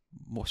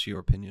 What's your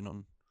opinion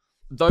on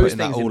those putting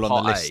things that all in on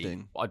part the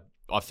listing?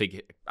 I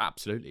think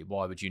absolutely.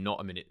 Why would you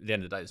not? I mean, at the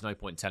end of the day, there's no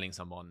point in telling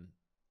someone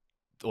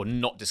or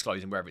not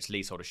disclosing whether it's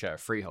leasehold or share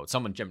of freehold.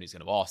 Someone generally is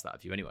going to ask that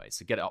of you anyway.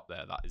 So get it up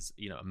there. That is,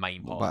 a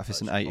main part. What about if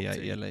it's an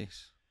 88-year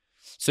lease?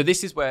 So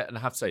this is where, and I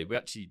have to say, I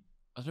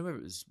don't know whether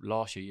it was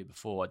last year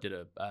before, I did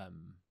a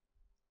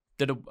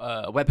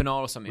webinar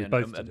or something. We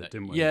both did it,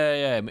 didn't we?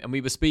 Yeah. And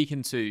we were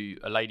speaking to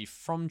a lady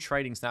from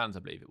Trading Standards, I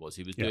believe it was,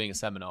 who was doing a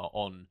seminar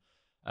on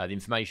the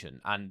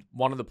information. And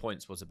one of the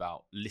points was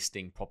about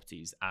listing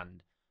properties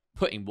and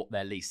putting what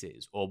their lease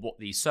is or what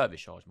the service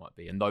charge might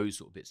be and those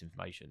sort of bits of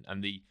information.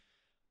 And the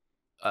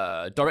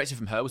directive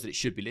from her was that it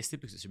should be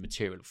listed because it's a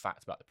material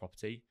fact about the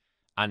property.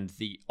 And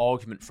the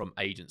argument from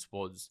agents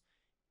was,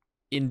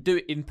 in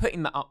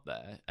putting that up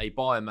there, a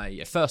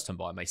first-time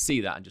buyer may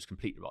see that and just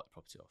completely write the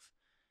property off.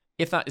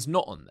 If that is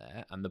not on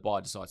there and the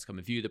buyer decides to come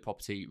and view the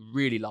property,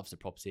 really loves the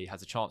property,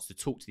 has a chance to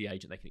talk to the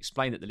agent, they can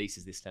explain that the lease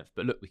is this length,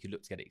 but look, we could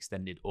look to get it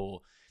extended,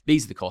 or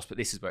these are the costs, but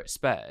this is where it's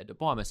spared. The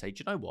buyer may say,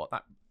 do you know what?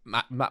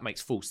 That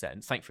makes full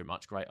sense. Thank you very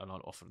much. Great. And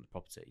I'll offer them the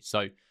property.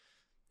 So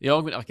the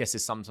argument, I guess,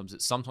 is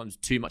sometimes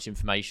too much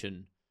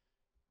information.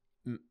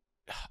 The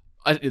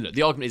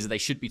argument is that they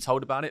should be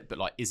told about it, but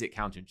is it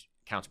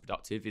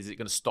counterproductive? Is it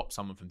going to stop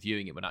someone from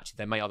viewing it when actually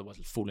they may otherwise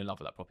fall in love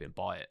with that property and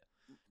buy it?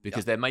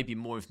 Because there may be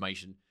more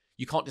information.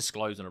 You can't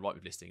disclose on a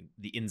right-move listing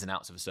the ins and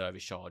outs of a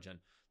service charge and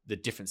the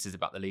differences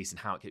about the lease and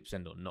how it gets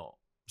extended or not.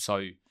 So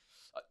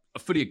I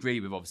fully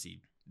agree with,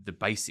 obviously, the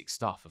basic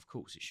stuff. Of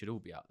course, it should all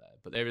be out there.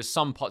 But there is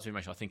some parts of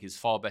information I think is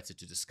far better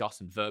to discuss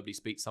and verbally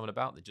speak to someone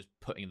about than just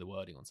putting the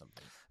wording on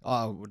something.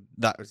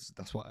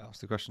 That's why I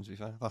asked the question, to be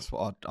fair. That's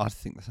what I'd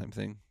think the same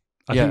thing.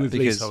 I think with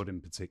leasehold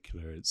in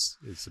particular, it's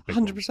a big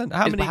 100%.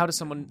 one. How does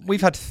someone...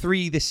 We've had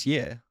 3 this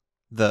year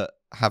that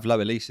have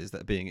lower leases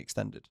that are being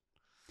extended.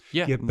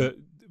 Yeah, but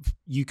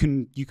you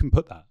can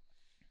put that.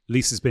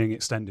 Leases being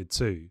extended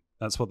too.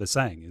 That's what they're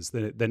saying, is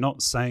that they're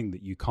not saying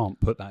that you can't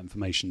put that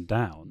information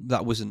down.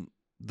 That wasn't...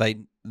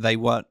 They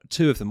weren't...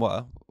 2 of them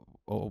were,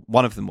 or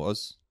one of them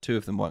was. 2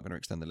 of them weren't going to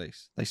extend the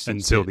lease.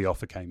 Until the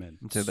offer came in.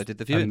 Until they did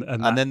the viewing.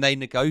 And then they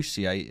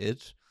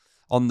negotiated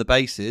on the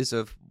basis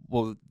of,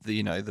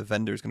 the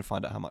vendor is going to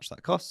find out how much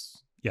that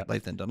costs. Yeah.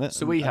 They've then done it.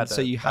 So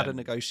you had a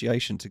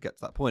negotiation to get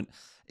to that point.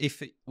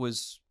 If it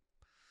was...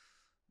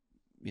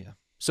 Yeah.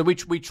 So we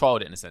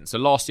trialled it in a sense. So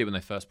last year when they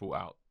first brought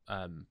out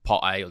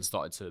Part A and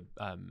started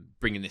to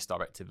bring in this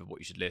directive of what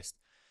you should list,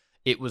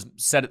 it was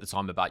said at the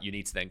time about you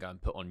need to then go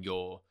and put on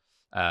your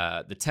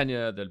the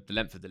tenure, the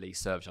length of the lease,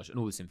 service charge, and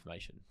all this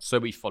information. So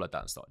we followed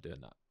that and started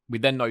doing that. We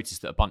then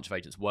noticed that a bunch of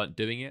agents weren't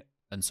doing it,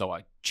 and so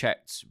I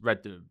checked,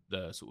 read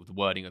the sort of the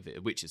wording of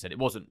it, which it said it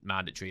wasn't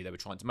mandatory. They were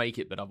trying to make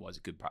it, but otherwise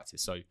a good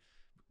practice. So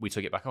we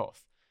took it back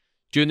off.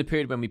 During the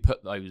period when we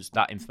put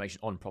that information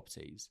on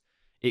properties,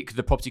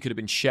 the property could have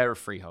been share of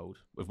freehold,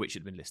 with which it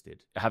had been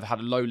listed. It had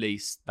a low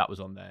lease, that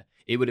was on there.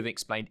 It would have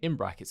explained in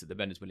brackets that the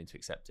vendor's willing to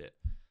accept it.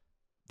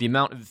 The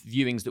amount of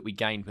viewings that we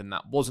gained when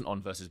that wasn't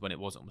on versus when it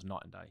wasn't was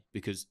night and day.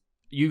 Because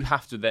you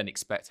have to then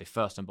expect a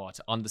first-time buyer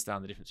to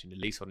understand the difference between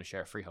the leasehold and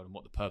share of freehold and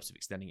what the purpose of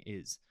extending it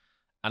is.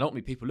 And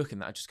ultimately, people looking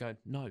at that are just going,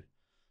 no.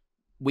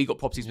 We got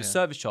properties with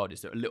service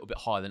charges that are a little bit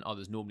higher than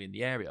others normally in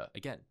the area.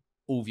 Again,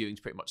 all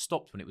viewings pretty much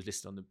stopped when it was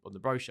listed on the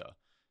brochure.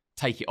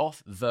 Take it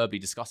off, verbally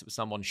discuss it with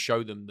someone,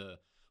 show them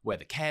where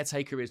the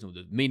caretaker is and all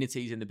the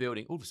amenities in the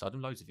building. All of a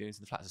sudden, loads of viewings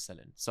and the flats are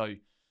selling. So, at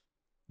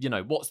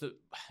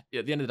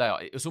the end of the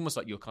day, it's almost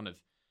like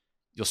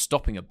you're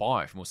stopping a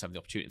buyer from also having the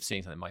opportunity of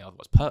seeing something they may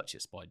otherwise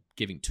purchase by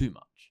giving too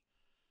much.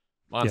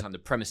 I understand the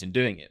premise in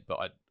doing it,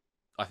 but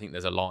I think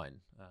there's a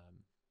line.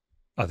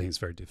 I think it's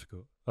very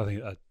difficult. I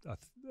think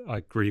I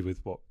agree with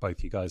what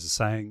both you guys are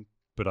saying,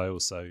 but I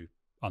also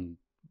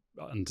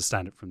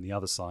understand it from the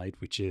other side,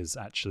 which is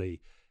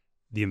actually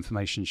the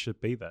information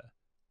should be there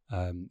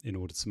in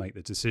order to make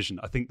the decision.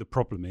 I think the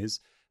problem is,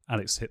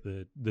 Alex hit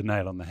the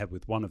nail on the head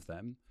with one of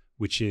them,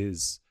 which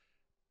is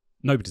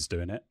nobody's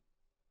doing it.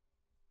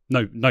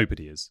 No,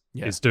 nobody is.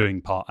 Yeah. It's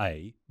doing Part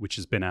A, which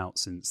has been out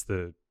since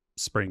the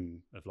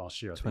spring of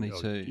last year. I think.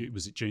 22.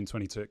 Was it June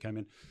 22 it came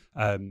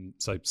in?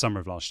 So summer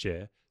of last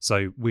year.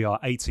 So we are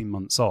 18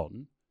 months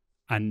on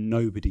and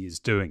nobody is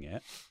doing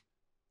it.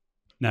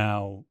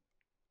 Now,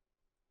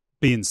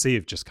 B and C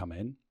have just come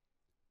in,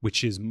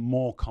 which is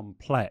more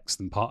complex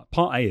than Part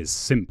A is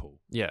simple.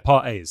 Yeah.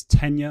 Part A is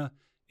tenure,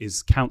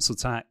 is council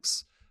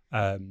tax,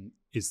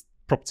 is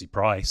property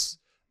price,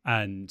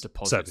 and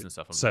deposits and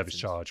stuff on service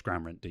charge,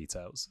 ground rent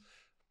details.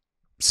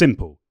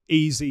 Simple,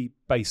 easy,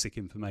 basic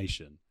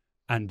information.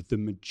 And the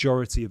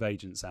majority of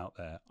agents out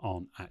there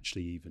aren't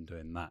actually even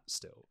doing that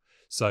still.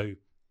 So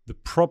the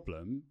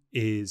problem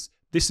is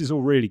this is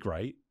all really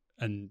great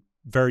and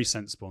very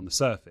sensible on the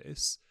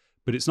surface,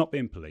 but it's not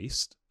being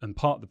policed. And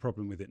part of the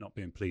problem with it not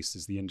being policed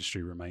is the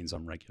industry remains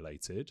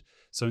unregulated.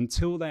 So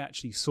until they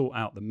actually sort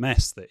out the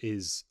mess that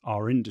is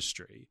our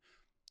industry,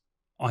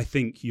 I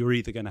think you're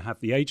either going to have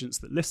the agents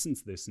that listen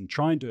to this and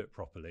try and do it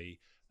properly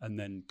and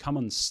then come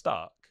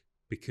unstuck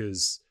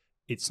because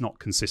it's not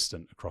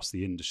consistent across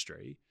the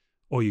industry,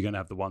 or you're going to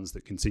have the ones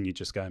that continue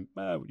just going,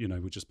 well,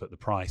 we'll just put the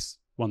price,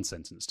 one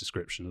sentence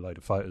description, a load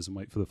of photos, and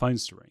wait for the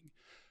phones to ring.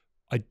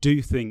 I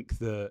do think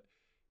that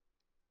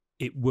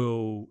it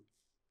will,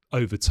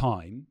 over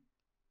time,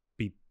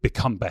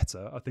 become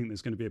better. I think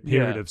there's going to be a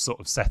period of sort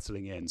of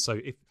settling in. So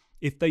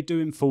if they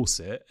do enforce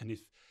it, and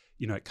if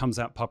it comes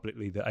out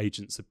publicly that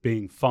agents are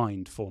being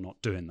fined for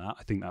not doing that,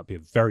 I think that would be a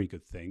very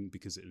good thing,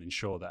 because it'll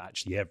ensure that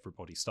actually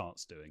everybody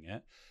starts doing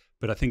it.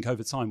 But I think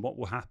over time what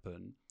will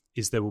happen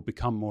is there will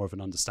become more of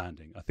an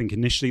understanding. I think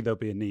initially there'll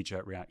be a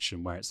knee-jerk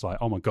reaction where it's like,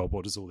 oh my God,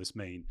 what does all this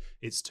mean?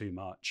 It's too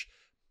much.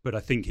 But I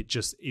think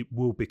it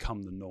will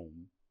become the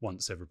norm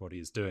once everybody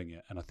is doing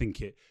it. And I think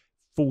it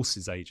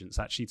forces agents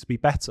actually to be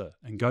better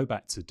and go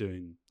back to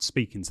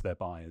speaking to their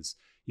buyers,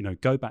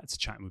 go back to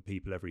chatting with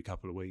people every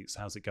couple of weeks.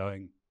 How's it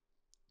going?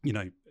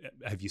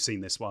 Have you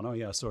seen this one? Oh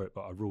yeah, I saw it,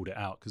 but I ruled it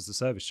out because the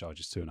service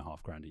charge is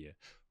 $2,500 a year.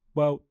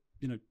 Well,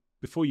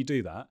 before you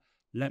do that,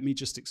 let me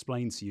just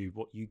explain to you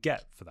what you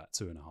get for that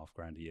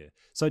 $2,500 a year.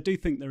 So I do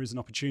think there is an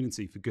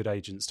opportunity for good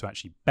agents to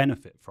actually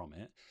benefit from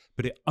it,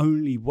 but it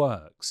only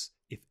works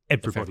if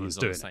everybody is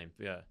doing it.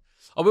 Yeah.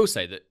 I will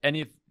say that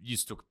any of you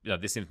still,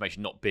 this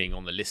information not being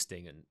on the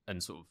listing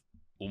and sort of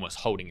almost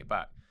holding it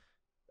back,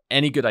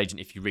 any good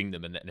agent, if you ring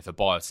them and if a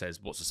buyer says,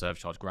 what's the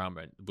service charge ground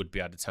rent, would be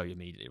able to tell you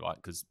immediately, right?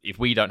 Because if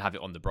we don't have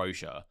it on the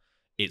brochure,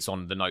 it's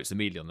on the notes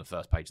immediately on the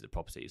first page of the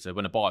property. So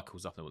when a buyer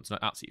calls up and wants to know,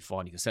 absolutely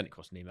fine, you can send it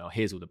across an email,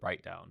 here's all the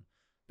breakdown.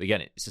 But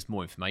again, it's just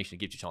more information. It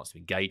gives you a chance to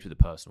engage with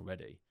the person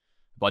already.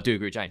 But I do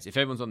agree with James. If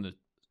everyone's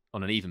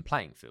on an even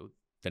playing field,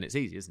 then it's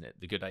easy, isn't it?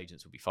 The good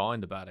agents will be fine,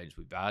 the bad agents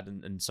will be bad,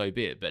 and so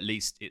be it. But at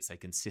least it's a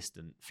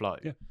consistent flow.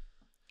 Yeah.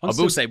 I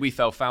will say we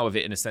fell foul of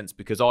it in a sense,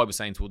 because I was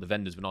saying to all the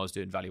vendors when I was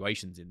doing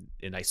valuations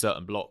in a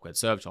certain block where the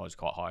service charge is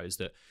quite high, is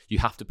that you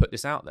have to put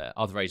this out there.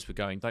 Other agents were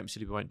going, don't be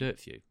silly, we won't do it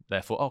for you.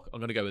 Therefore, I'm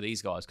going to go with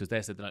these guys because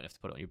they said they don't have to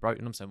put it on your broker.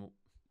 And I'm saying, well,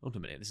 hold on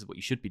a minute, this is what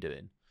you should be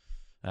doing.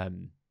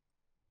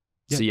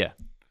 So yeah.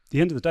 At the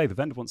end of the day, the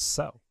vendor wants to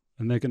sell,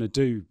 and they're going to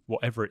do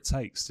whatever it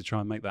takes to try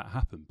and make that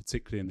happen,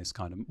 particularly in this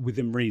kind of,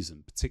 within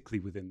reason, particularly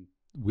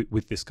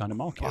with this kind of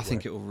market. I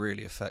think it will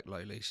really affect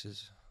low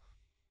leases.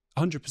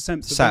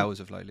 100% sales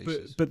of low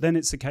leases. But then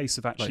it's a case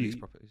of actually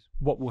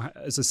what will,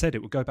 as I said,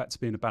 it will go back to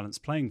being a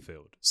balanced playing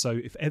field. So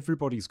if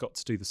everybody's got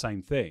to do the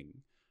same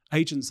thing,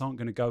 agents aren't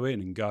going to go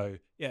in and go,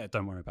 yeah,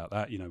 don't worry about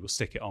that. We'll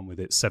stick it on with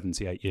its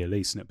 78-year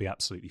lease and it'll be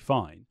absolutely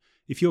fine.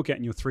 If you're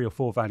getting your 3 or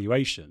 4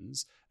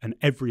 valuations and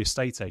every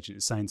estate agent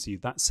is saying to you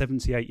that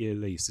 78-year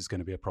lease is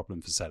going to be a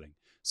problem for selling.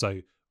 So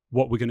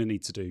what we're going to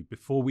need to do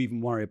before we even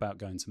worry about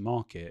going to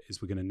market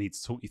is we're going to need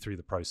to talk you through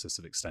the process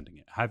of extending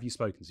it. Have you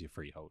spoken to your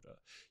freeholder?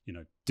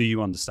 Do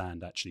you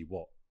understand actually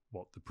what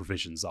the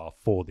provisions are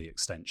for the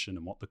extension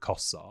and what the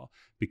costs are?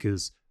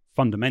 Because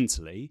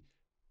fundamentally,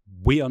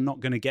 we are not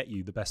going to get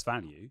you the best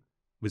value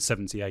with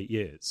 78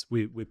 years.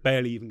 We're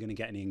barely even going to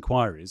get any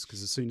inquiries,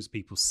 because as soon as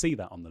people see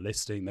that on the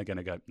listing, they're going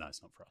to go, no,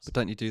 it's not for us. But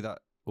don't you do that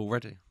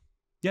already?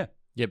 Yeah.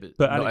 Yeah,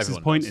 but Alex's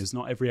point is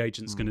not every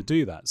agent's going to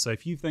do that. So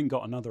if you've then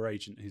got another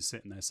agent who's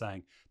sitting there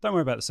saying, don't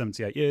worry about the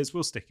 78 years,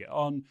 we'll stick it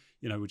on,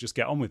 we'll just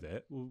get on with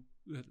it. Well,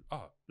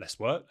 less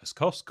work, less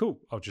cost, cool.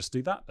 I'll just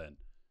do that then.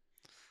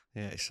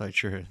 Yeah, it's so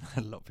true.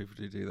 A lot of people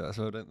do that as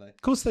well, don't they?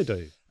 Of course they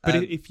do.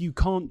 But if you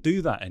can't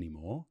do that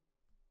anymore,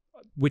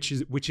 which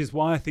is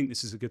why I think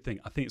this is a good thing.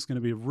 I think it's going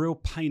to be a real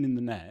pain in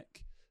the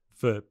neck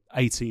for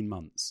 18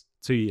 months,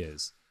 2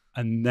 years.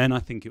 And then I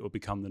think it will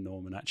become the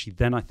norm. And actually,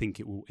 then I think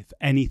it will, if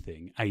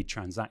anything, aid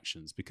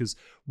transactions. Because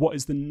what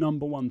is the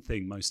number one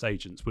thing most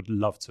agents would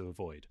love to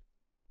avoid?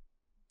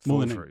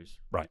 Fall-throughs.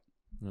 Right.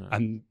 Yeah.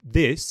 And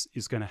this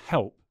is going to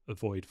help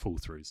avoid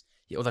fall-throughs.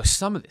 Yeah, although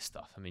some of this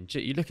stuff, I mean,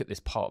 you look at this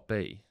Part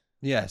B.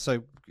 Yeah,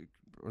 so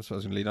that's what I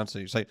was going to lead on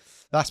to. So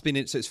that's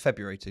been, so it's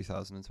February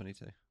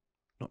 2022,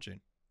 not June.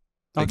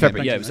 Okay,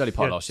 February, yeah, it was only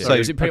part last year. So it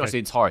was pretty much the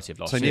entirety of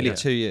last year. So nearly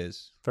 2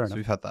 years. Fair enough. So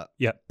we've had that.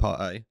 Yeah. Part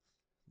A.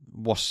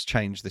 What's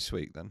changed this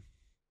week then?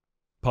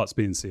 Parts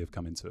B and C have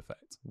come into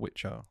effect.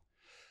 Which are?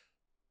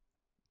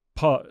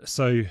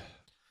 So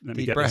let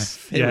me get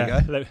this. Here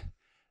we go.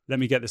 Let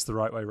me get this the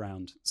right way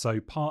round. So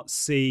Part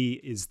C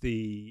is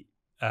the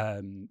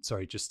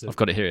just to I've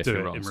got it here if do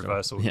you're it wrong, in still.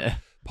 reverse order. Yeah.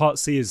 Part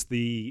C is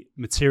the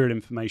material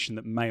information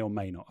that may or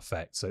may not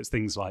affect. So it's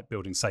things like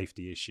building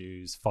safety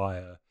issues,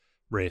 fire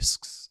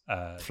risks,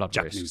 flood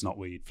Japanese risks.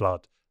 knotweed,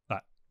 flood,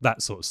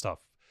 that sort of stuff.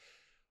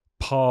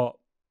 Part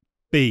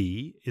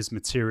B is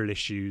material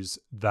issues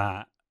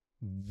that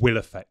will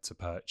affect a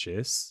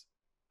purchase,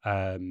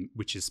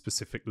 which is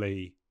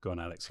specifically, go on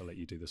Alex, I'll let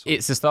you do this one.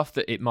 It's the stuff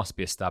that it must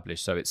be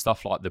established. So it's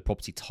stuff like the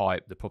property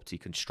type, the property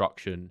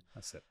construction.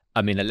 That's it.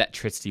 I mean,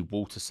 electricity,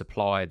 water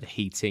supply, the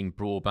heating,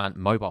 broadband,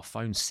 mobile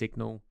phone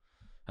signal,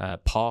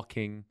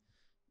 parking.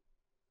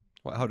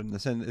 Wait, hold on.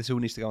 This all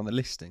needs to go on the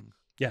listing.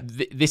 Yeah.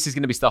 This is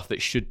going to be stuff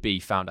that should be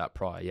found out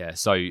prior. Yeah.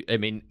 So, I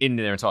mean, in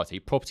their entirety,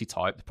 property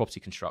type, the property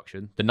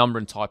construction, the number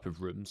and type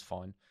of rooms,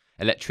 fine.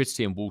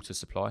 Electricity and water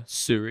supply,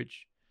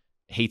 sewerage,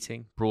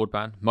 heating,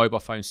 broadband, mobile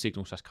phone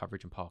signal /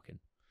 coverage and parking.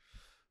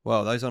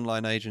 Well, those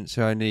online agents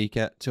who only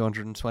get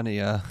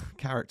 220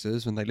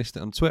 characters when they list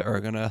it on Twitter are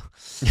going to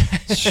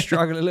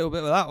struggle a little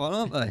bit with that one,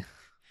 aren't they?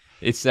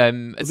 It's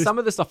some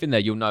of the stuff in there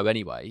you'll know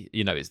anyway.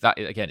 You know, it's that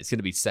again. It's going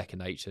to be second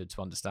nature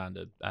to understand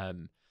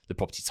the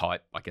property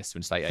type, I guess, to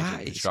an estate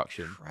agent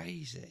construction.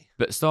 Crazy.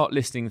 But start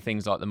listing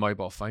things like the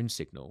mobile phone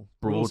signal,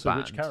 broadband. Also,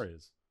 which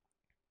carriers?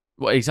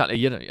 Well, exactly.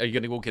 You know, are you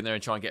going to walk in there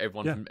and try and get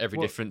everyone from every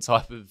Well, different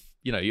type of?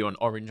 You know, you're on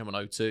Orange, I'm on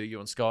O2,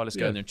 you're on Sky. Let's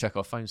go in there and check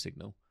our phone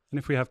signal. And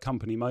if we have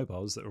company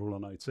mobiles that are all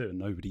on O2 and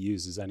nobody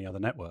uses any other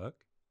network,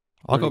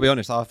 I've got to be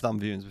honest, I've done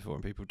viewings before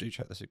and people do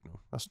check the signal.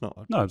 That's not...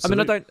 no, I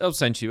mean, I was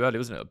saying to you earlier,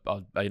 wasn't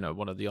it? You know,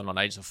 one of the online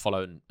agents I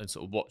follow and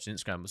sort of watch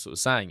Instagram was sort of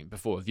saying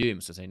before a viewing,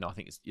 was saying, no, I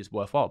think it's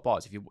worthwhile.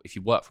 But if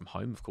you work from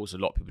home, of course, a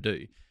lot of people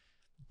do,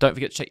 don't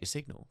forget to check your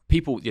signal.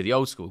 People, the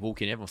old school,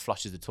 walk in, everyone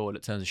flushes the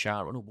toilet, turns the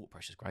shower on, water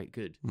pressure's great,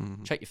 good.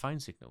 Mm-hmm. Check your phone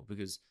signal,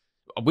 because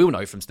we all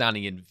know from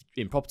standing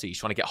in properties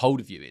trying to get hold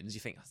of viewings, you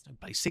think, there's no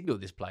bloody signal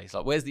at this place.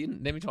 Like, where's the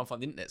internet? Let me try and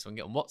find the internet so I can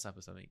get on WhatsApp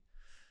or something.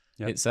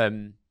 Yep.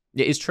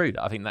 It is true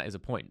that I think that is a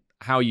point.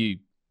 How you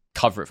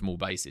cover it from all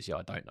bases,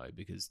 I don't know,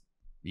 because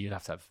you'd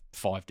have to have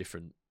 5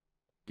 different,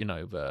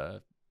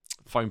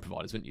 phone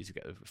providers, wouldn't you, to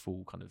get a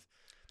full kind of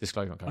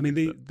disclosure on coverage. I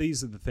mean,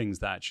 these are the things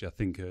that actually I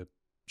think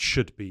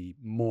should be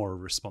more a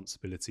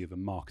responsibility of a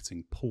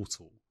marketing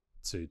portal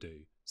to do.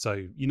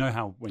 So you know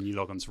how when you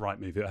log on to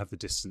Rightmove, it'll have the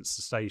distance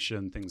to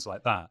station, things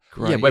like that.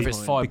 Great. Yeah, whether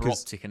it's fibre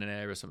optic in an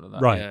area or something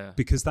like that. Right, yeah.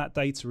 Because that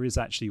data is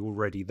actually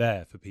already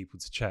there for people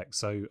to check.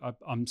 So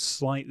I'm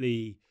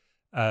slightly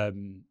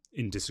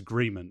in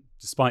disagreement,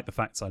 despite the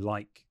fact I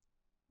like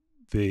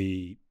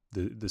the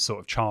sort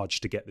of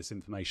charge to get this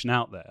information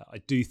out there. I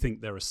do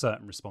think there are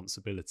certain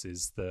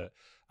responsibilities that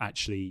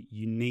actually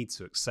you need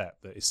to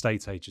accept that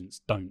estate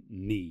agents don't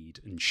need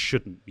and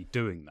shouldn't be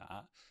doing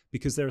that,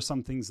 because there are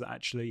some things that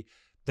actually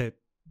they're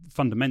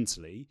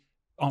fundamentally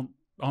aren't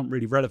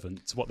really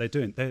relevant to what they're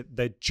doing.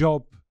 Their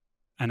job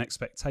and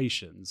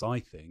expectations, I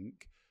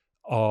think,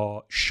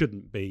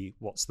 shouldn't be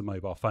what's the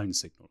mobile phone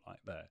signal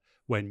like there,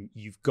 when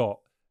you've got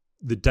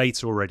the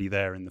data already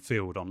there in the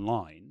field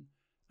online,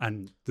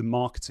 and the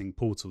marketing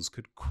portals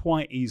could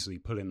quite easily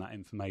pull in that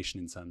information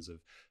in terms of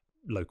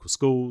local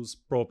schools,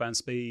 broadband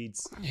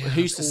speeds. Yeah.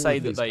 Who's to say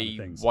that they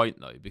won't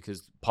though?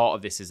 Because part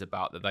of this is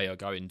about that they are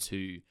going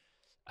to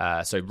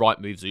so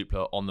Rightmove,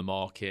 Zoopla, On the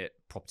Market,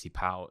 Property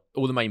Power,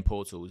 all the main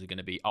portals are going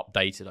to be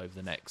updated over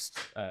the next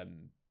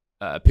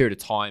period of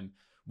time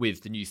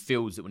with the new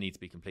fields that will need to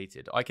be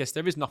completed. I guess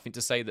there is nothing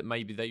to say that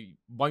maybe they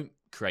won't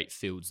create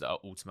fields that are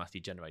automatically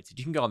generated.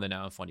 You can go on there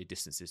now and find your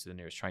distances to the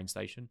nearest train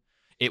station.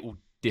 It will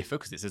differ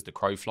because it says the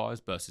crow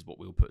flies versus what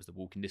we'll put as the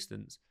walking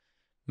distance.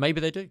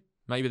 Maybe they do.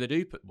 Maybe they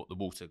do put what the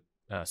water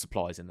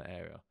supplies in the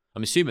area.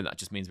 I'm assuming that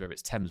just means whether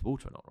it's Thames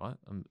water or not,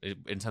 right?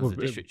 In terms of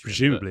the district.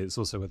 Presumably, it's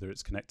also whether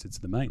it's connected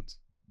to the mains.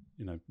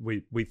 You know,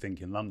 we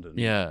think in London,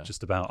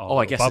 just about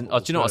our I guess.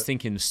 bubbles, do you know what I was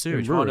thinking?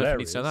 Sewage. I don't know if you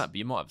need to say that, but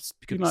you might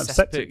have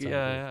septic.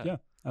 Yeah,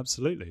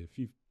 absolutely. If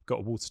you've got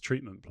a water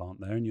treatment plant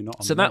there and you're not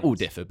on so the that will mains.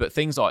 differ, but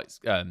things like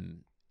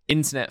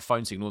internet,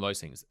 phone signal, all those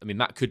things. I mean,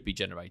 that could be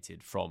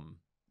generated from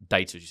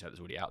data, as you said, that's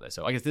already out there.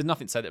 So I guess there's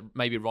nothing to say that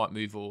maybe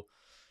Rightmove or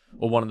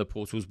one of the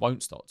portals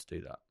won't start to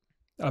do that.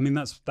 I mean,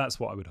 that's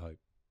what I would hope,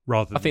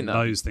 rather than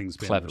those things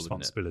being clever, the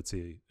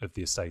responsibility of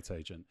the estate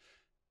agent.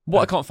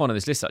 What I can't find on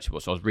this list actually,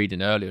 what I was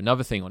reading earlier,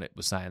 another thing on it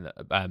was saying that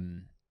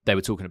they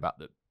were talking about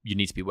that you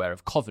need to be aware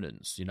of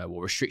covenants,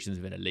 or restrictions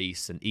within a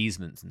lease and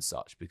easements and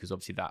such, because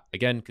obviously that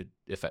again could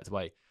affect the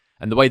way.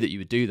 And the way that you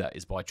would do that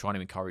is by trying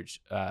to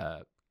encourage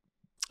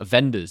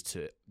vendors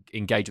to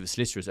engage with a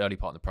solicitor as early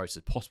part of the process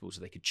as possible, so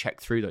they could check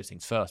through those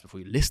things first before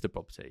you list the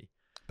property.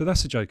 But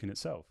that's a joke in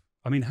itself.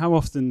 I mean, how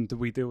often do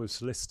we deal with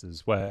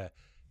solicitors where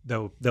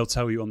they'll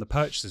tell you on the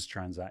purchase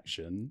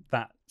transaction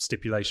that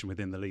stipulation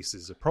within the lease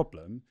is a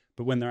problem,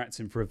 but when they're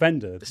acting for a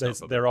vendor,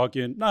 they're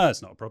arguing, no,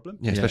 it's not a problem.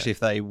 Yeah, especially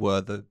if they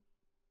were the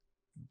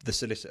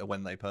solicitor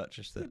when they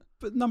purchased it.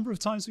 But a number of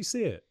times we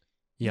see it.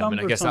 Yeah, I mean,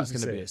 I guess that's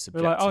going to be a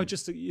subjective.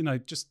 They're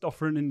like, just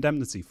offer an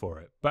indemnity for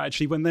it. But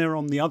actually, when they're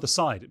on the other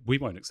side, we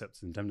won't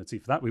accept an indemnity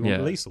for that. We want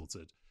the lease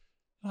altered.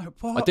 Like,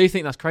 what? I do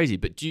think that's crazy,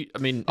 but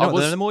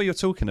the more you're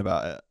talking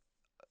about it,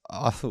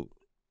 I thought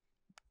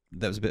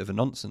there was a bit of a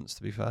nonsense,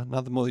 to be fair.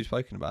 Now, the more you've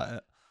spoken about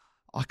it,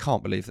 I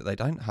can't believe that they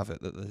don't have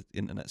it, that the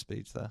internet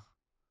speed's there.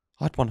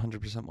 I'd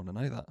 100% want to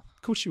know that.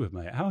 Of course you would,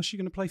 mate. How else are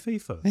you going to play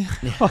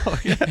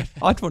FIFA?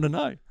 I'd want to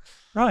know.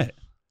 Right.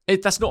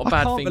 That's not a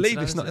bad thing. I can't believe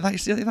it's not.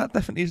 That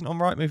definitely isn't on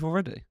Rightmove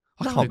already.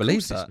 I can't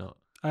believe that. It's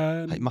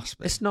not. It must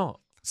be. It's not.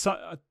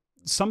 So,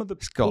 some of the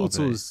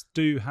portals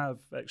do have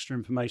extra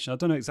information. I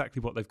don't know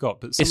exactly what they've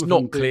got, but it's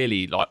not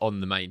clearly like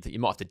on the main thing. You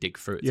might have to dig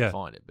through it to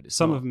find it, but it's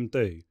some of them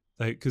do,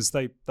 because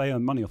they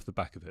earn money off the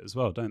back of it as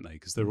well, don't they?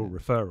 Because they're all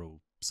referral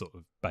sort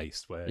of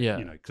based, where Yeah.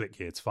 you know, click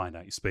here to find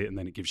out your speed, and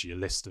then it gives you a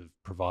list of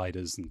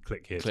providers, and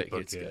click here to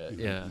book it.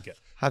 You know, you get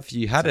Have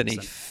you had any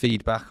 10%.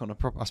 feedback on a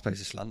property? I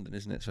suppose it's London,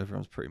 isn't it? So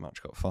everyone's pretty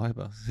much got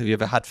fibre. Have you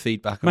ever had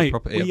feedback on a Mate,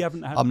 property? we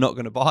haven't had I'm not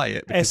going to buy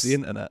it because of the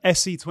internet.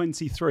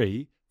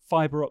 SE23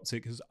 fibre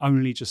optic has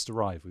only just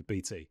arrived with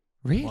BT.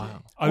 Really?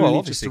 Wow. Only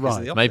obviously, just 'cause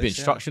of arrived. the Maybe office,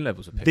 instruction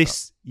levels are picked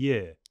This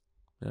year. up.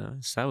 Yeah,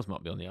 sales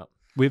might be on the up.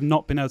 We've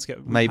not been able to get.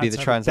 we've Maybe had the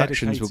to have a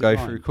transactions will go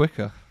dedicated through line.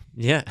 quicker.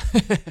 Yeah.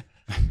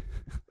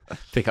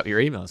 Pick up your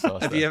emails faster.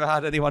 Have you ever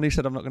had anyone who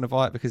said, I'm not going to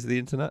buy it because of the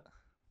internet?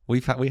 We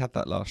had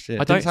that last year.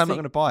 I I don't didn't say I'm not think-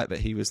 going to buy it, but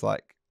he was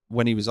like,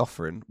 when he was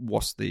offering,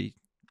 what's the...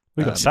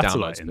 We've got download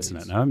satellite speeds.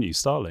 internet now, haven't you?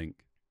 Starlink.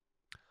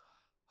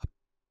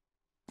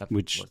 That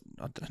Which- was-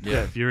 I don't know.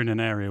 Yeah, if you're in an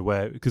area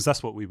where, because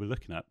that's what we were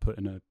looking at,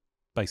 putting a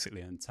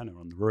basically antenna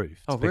on the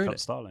roof to Oh, pick really? up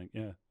Starlink.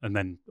 Yeah, and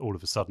then all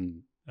of a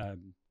sudden,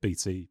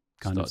 BT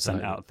kind of Started sent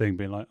to out a thing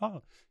being like,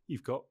 "Oh,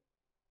 you've got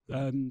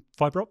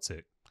fibre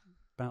optic."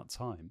 About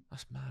time.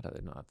 That's mad. I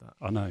did not have that.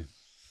 I know.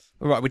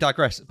 All right, we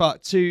digress.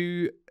 But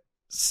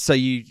so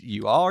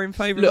you are in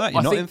favour of Look, that? You're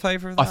I not think- in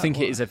favour of that? I think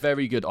What? it is a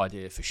very good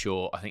idea for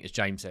sure. I think, as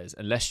James says,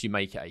 unless you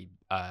make it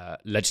a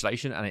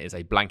legislation and it is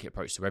a blanket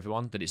approach to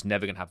everyone, then it's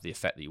never going to have the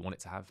effect that you want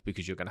it to have,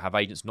 because you're going to have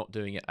agents not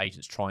doing it,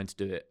 agents trying to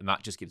do it, and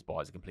that just gives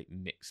buyers a complete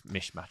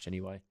mishmash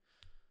anyway.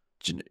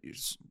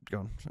 Go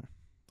on. Sorry.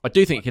 I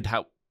do think it could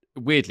help.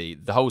 Weirdly,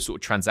 the whole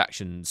sort of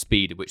transaction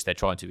speed at which they're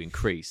trying to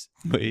increase.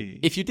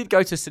 If you did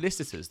go to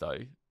solicitors, though,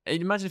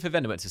 imagine if a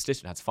vendor went to a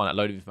solicitor and had to find out a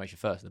load of information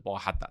first, and the buyer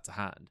had that to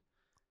hand.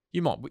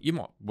 You might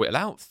whittle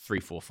out 3,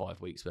 4, 5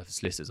 weeks worth of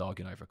solicitors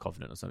arguing over a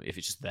covenant or something if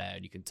it's just there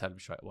and you can tell them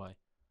straight away.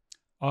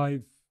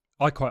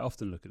 I quite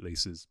often look at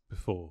leases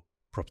before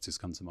properties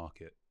come to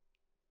market,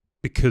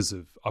 because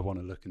of I want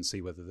to look and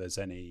see whether there's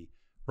any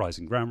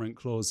rising ground rent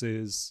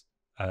clauses,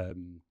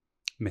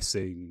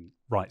 missing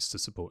rights to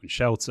support and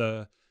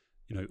shelter,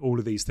 you know, all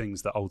of these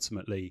things that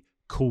ultimately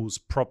cause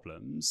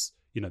problems.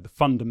 You know, the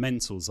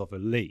fundamentals of a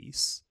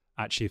lease,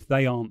 actually, if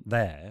they aren't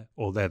there,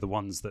 or they're the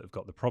ones that have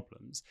got the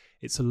problems,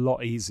 it's a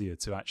lot easier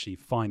to actually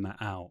find that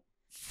out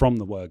from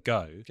the word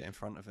go. Get in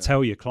front of it.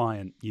 Tell your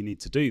client you need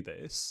to do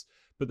this.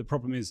 But the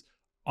problem is,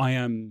 I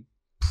am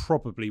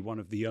probably one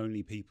of the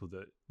only people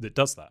that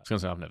does that. I was going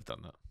to say, I've never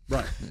done that.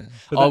 Right.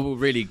 I But will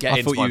really get I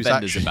into thought my you was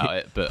vendors actually- about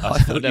it, but I I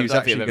thought you was don't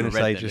actually think going I've to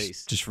ever say read their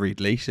lease. just read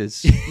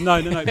leases.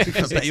 no,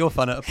 because I bet you're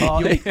fun at a you,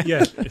 party.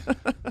 yeah,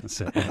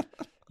 that's it.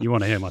 You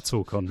want to hear my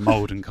talk on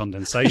mold and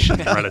condensation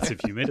and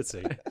relative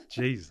humidity?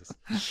 Jesus.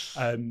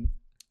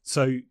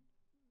 So,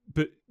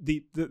 but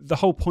the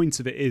whole point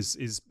of it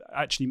is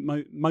actually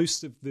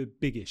most of the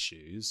big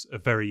issues are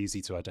very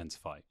easy to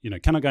identify. You know,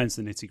 can I go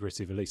into the nitty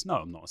gritty of a lease? No,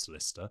 I'm not a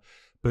solicitor,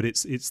 but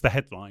it's the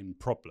headline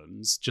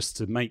problems just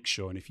to make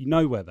sure. And if you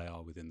know where they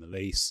are within the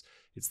lease,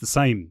 it's the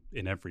same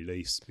in every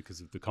lease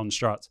because of the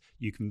construct.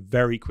 You can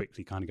very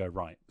quickly kind of go,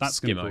 right, that's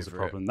going to Skim cause a over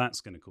problem.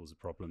 That's going to cause a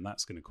problem.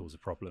 That's going to cause a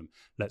problem.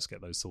 Let's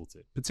get those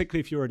sorted.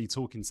 Particularly if you're already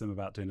talking to them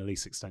about doing a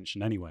lease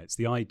extension anyway, it's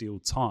the ideal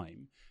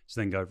time to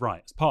then go,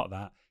 right, as part of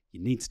that, you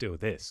need to deal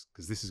with this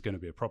because this is going to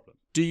be a problem.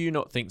 Do you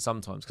not think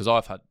sometimes, because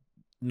I've had,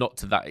 not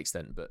to that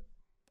extent, but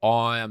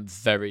I am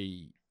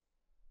very,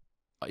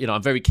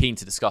 I'm very keen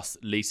to discuss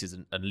leases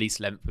and lease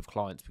length with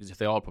clients, because if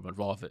they are a problem, I'd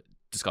rather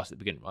discuss it at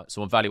the beginning, right?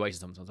 So on valuation,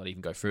 sometimes I'd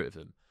even go through it with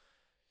them.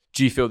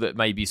 Do you feel that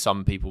maybe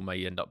some people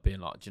may end up being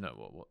like, do you know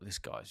what this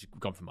guy's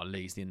gone from my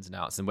lease, the ins and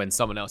outs, and when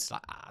someone else is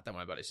like, don't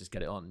worry about it, let's just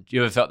get it on. Do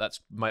you ever felt that's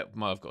might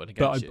have got against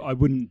But you? I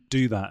wouldn't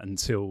do that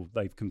until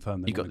they've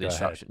confirmed they You got want the to go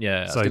ahead. instruction.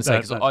 Yeah, So I was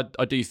going to say, that- because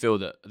I do feel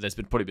that there's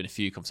probably been a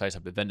few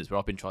conversations with vendors where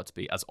I've been trying to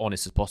be as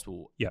honest as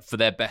possible Yep. for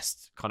their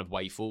best kind of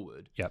way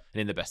forward Yep.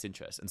 and in their best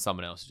interest, and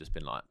someone else has just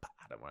been like,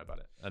 don't worry about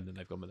it, and then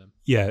they've gone with them.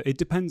 Yeah, it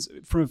depends.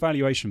 From a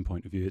valuation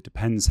point of view, it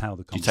depends how the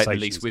Do you conversation take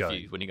the lease is with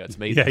going. you when you go to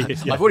meet Yeah, them?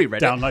 yeah. I've already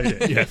read Download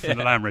it. it from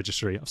the land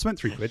registry. I've spent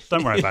 £3.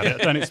 Don't worry about it.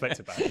 Don't expect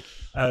it back.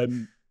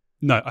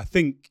 No, I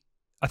think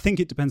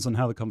it depends on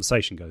how the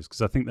conversation goes,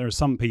 because I think there are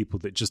some people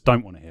that just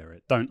don't want to hear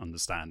it, don't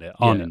understand it,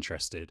 aren't Yeah.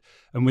 interested,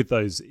 and with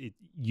those,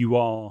 you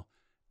are,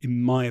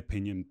 in my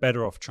opinion,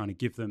 better off trying to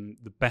give them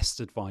the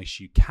best advice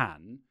you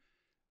can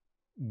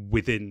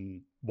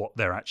within what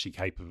they're actually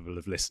capable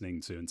of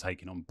listening to and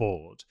taking on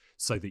board,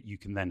 so that you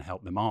can then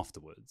help them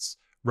afterwards,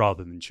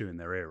 rather than chewing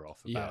their ear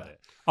off about Yeah.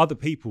 it. Other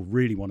people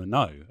really want to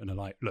know and are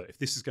like, look, if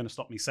this is going to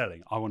stop me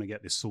selling, I want to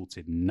get this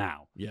sorted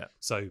now. Yeah.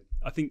 So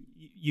I think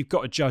you've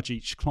got to judge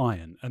each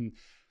client. And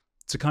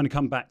to kind of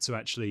come back to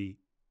actually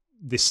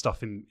this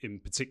stuff in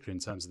particular in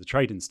terms of the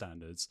trading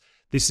standards,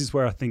 this is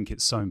where I think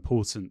it's so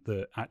important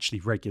that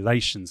actually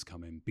regulations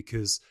come in,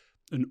 because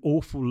an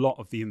awful lot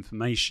of the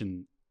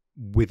information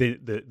within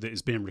that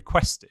is being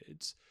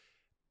requested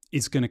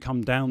is going to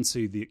come down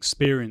to the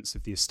experience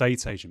of the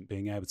estate agent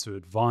being able to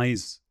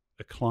advise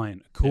a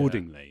client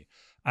accordingly.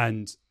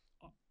 And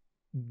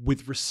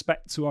with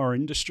respect to our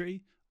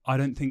industry, I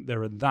don't think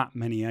there are that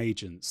many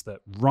agents that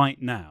right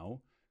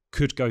now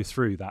could go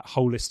through that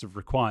whole list of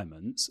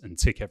requirements and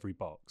tick every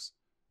box.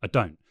 I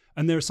don't.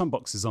 And there are some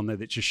boxes on there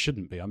that just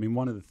shouldn't be. I mean,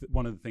 one of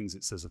the things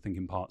it says, I think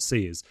in Part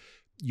C, is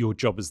your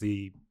job as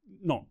the,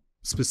 not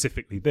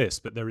specifically this,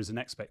 but there is an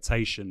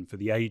expectation for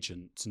the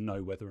agent to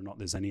know whether or not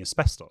there's any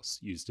asbestos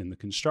used in the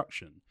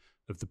construction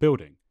of the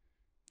building.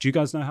 Do you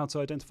guys know how to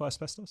identify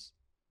asbestos?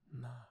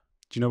 No.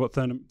 Do you know what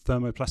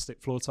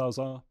thermoplastic floor tiles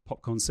are?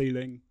 Popcorn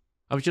ceiling?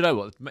 Oh, but you know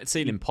what?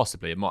 Ceiling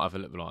possibly. It might have a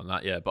little on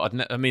that, yeah. But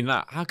I mean,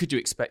 that. How could you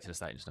expect an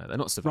estate agent to know? They're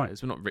not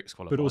surveyors. We're not RICS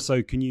qualified. But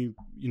also, can you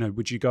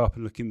would you go up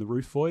and look in the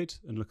roof void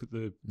and look at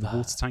the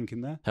water tank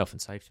in there? Health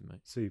and safety,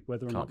 mate. See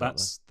whether or Can't not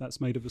go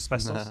that's made of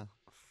asbestos. Nah.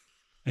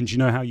 And do you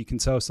know how you can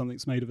tell if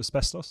something's made of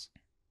asbestos?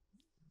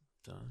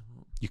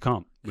 You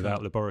can't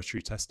without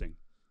laboratory testing.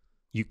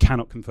 You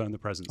cannot confirm the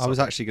presence. I was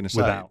of actually going to it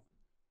say, without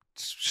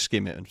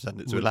skim it and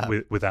send it to a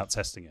lab. without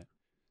testing it.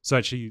 So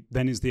actually,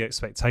 then is the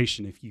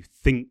expectation if you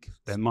think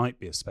there might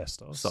be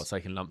asbestos. Start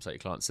taking lumps at your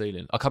client's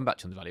ceiling. I'll come back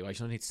to you on the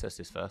valuation. I need to test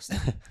this first.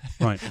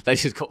 Right. They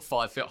just got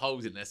 5 foot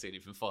holes in their ceiling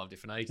from 5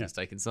 different agents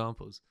taking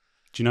samples.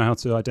 Do you know how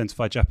to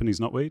identify Japanese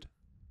knotweed?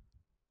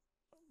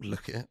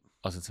 Look at it.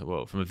 I was going to say,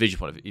 well, from a visual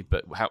point of view,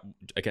 but how,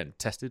 again,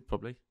 tested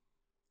probably?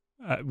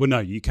 Well, no,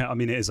 you can't. I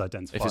mean, it is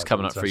identified. If it's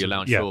coming up through your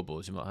lounge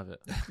floorboards, you might have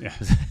it.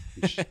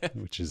 Yeah,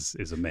 which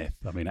is a myth.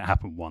 I mean, it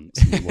happened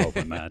once and the world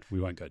went mad. We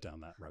won't go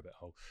down that rabbit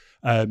hole.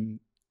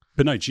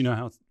 But no, do you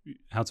know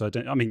how to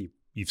identify? I mean,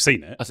 you've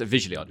seen it. I said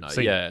visually, I'd know.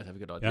 Seen Yeah, it. have a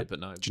good idea, but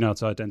no. Do you know how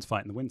to identify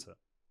it in the winter?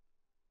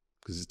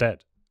 Because it's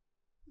dead.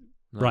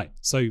 No. Right.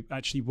 So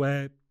actually,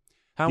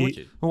 How would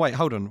you? Well, wait,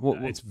 hold on.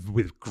 What? It's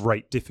with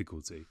great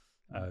difficulty.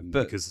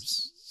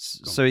 Because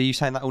So are you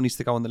saying that all needs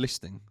to go on the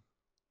listing?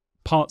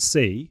 Part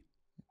C.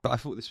 But I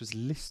thought this was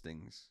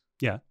listings.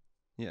 Yeah.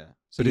 Yeah.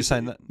 So you're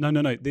saying that?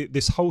 No.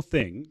 This whole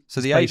thing.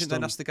 So the agent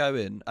then has to go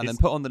in and then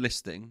put on the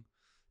listing,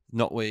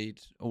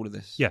 knotweed, all of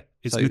this. Yeah,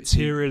 it's So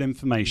material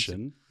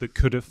information that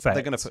could affect.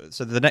 They're going to put.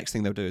 So the next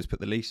thing they'll do is put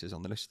the leases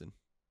on the listing.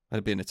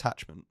 That'd be an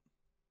attachment,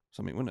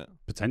 something, wouldn't it?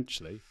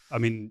 Potentially. I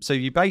mean, So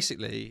you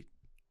basically,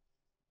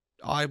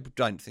 I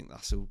don't think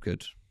that's all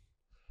good.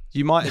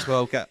 You might as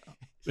well get.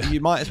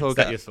 You might as well Is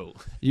that get. your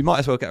fault? You might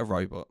as well get a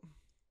robot.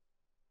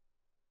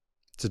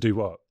 to do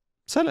what?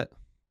 Sell it.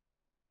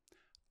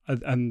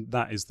 And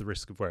that is the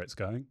risk of where it's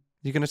going.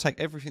 You're going to take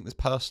everything that's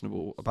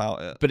personable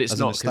about it, But it's as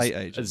not, an estate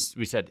 'cause agent. as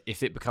we said,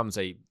 if it becomes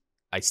a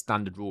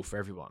standard rule for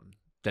everyone,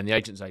 then the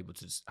agent's able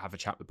to just have a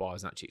chat with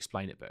buyers and actually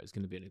explain it better. It's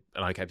going to be in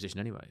an okay position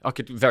anyway. I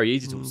could very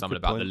easily talk to someone good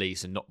about point. the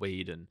lease and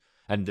knotweed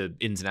and the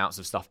ins and outs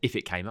of stuff if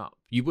it came up.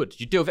 You'd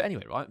deal with it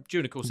anyway, right?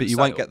 During the course of But the you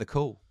won't sale. get the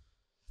call.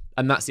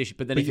 And that's the issue.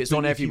 But then But if it's but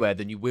on if you- everywhere,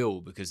 then you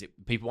will, because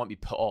people won't be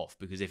put off.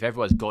 Because if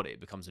everyone's got it, it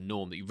becomes a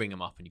norm that you ring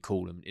them up and you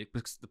call them.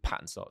 Because the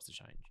pattern starts to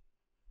change.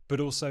 But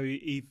also,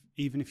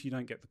 even if you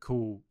don't get the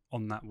call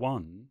on that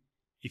one,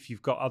 if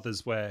you've got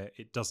others where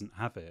it doesn't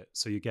have it,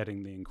 so you're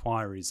getting the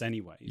inquiries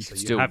anyway. You So can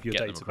you still have your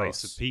get them database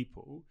across. of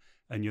people,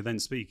 and you're then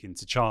speaking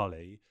to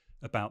Charlie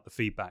about the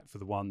feedback for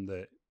the one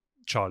that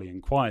Charlie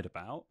inquired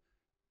about.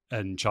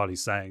 And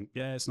Charlie's saying,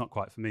 yeah, it's not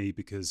quite for me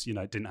because,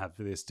 it didn't have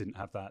this, didn't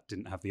have that,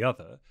 didn't have the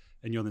other.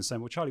 And you're then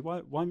saying, well, Charlie, why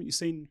haven't you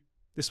seen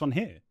this one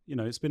here?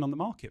 It's been on the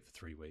market for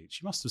 3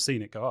 weeks. You must have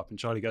seen it go up. And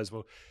Charlie goes,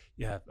 well,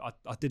 yeah,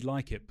 I did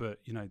like it, but,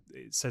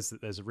 it says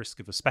that there's a risk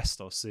of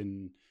asbestos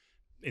in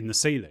the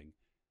ceiling.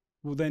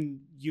 Well,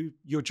 then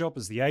your job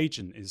as the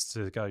agent is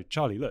to go,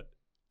 Charlie, look,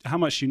 how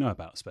much do you know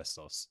about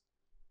asbestos?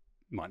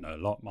 Might know a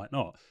lot, might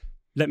not.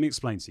 Let me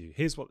explain to you.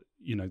 Here's what,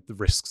 the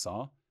risks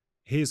are.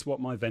 Here's what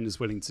my vendor's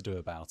willing to do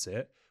about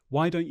it.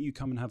 Why don't you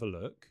come and have a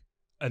look?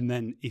 And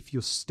then if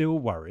you're still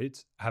worried,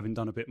 having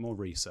done a bit more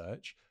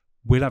research,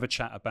 we'll have a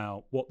chat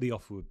about what the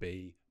offer would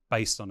be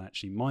based on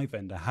actually my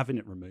vendor having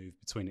it removed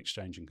between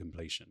exchange and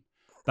completion.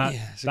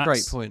 It's a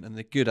great point. And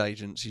the good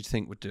agents you'd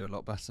think would do a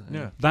lot better.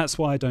 Yeah. That's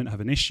why I don't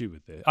have an issue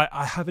with it.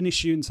 I have an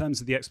issue in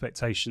terms of the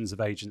expectations of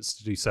agents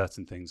to do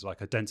certain things,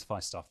 like identify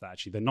stuff that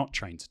actually they're not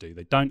trained to do.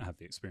 They don't have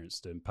the experience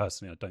to do. And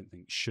personally, I don't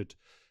think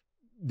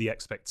the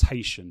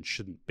expectation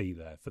shouldn't be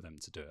there for them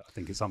to do it. I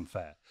think it's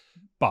unfair.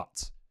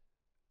 But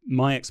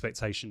my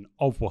expectation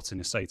of what an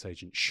estate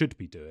agent should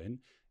be doing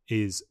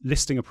is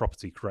listing a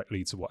property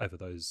correctly to whatever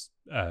those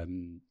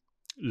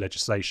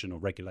legislation or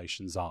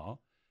regulations are,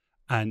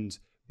 and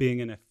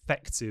being an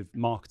effective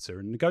marketer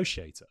and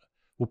negotiator.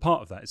 Well,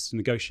 part of that is to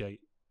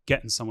negotiate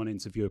getting someone in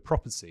to view a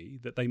property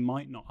that they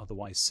might not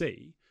otherwise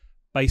see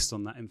based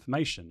on that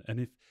information.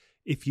 And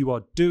if you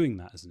are doing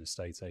that as an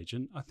estate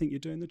agent, I think you're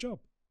doing the job.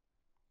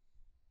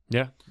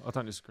 Yeah, I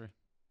don't disagree.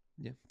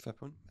 Yeah, fair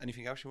point.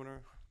 Anything else you want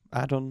to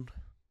add on?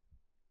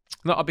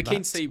 No, I'd be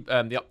keen to see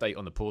the update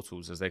on the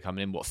portals as they're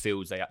coming in, what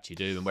fields they actually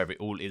do, and whether it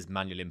all is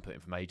manual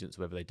input from agents,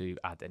 whether they do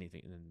add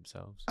anything in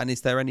themselves. And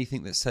is there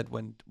anything that said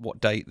what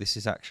date this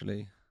is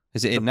actually?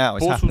 Is it in now?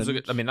 It's Portals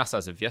happened. that's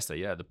as of yesterday,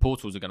 yeah. The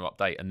portals are going to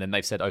update, and then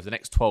they've said over the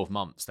next 12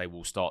 months they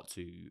will start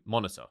to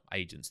monitor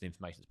agents and the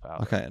information that's put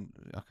out. Okay,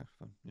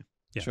 fine.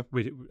 Yeah, Sure.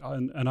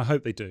 And I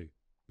hope they do,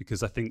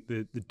 because I think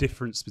the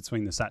difference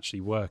between this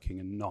actually working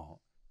and not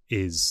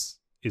is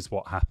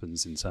what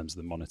happens in terms of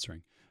the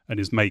monitoring, and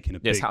is making a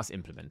big. It's how it's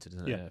implemented,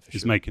 isn't it? Yeah, for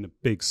is sure. making a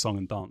big song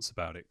and dance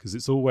about it, because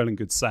it's all well and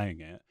good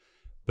saying it,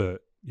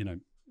 but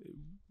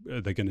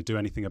are they going to do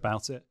anything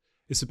about it?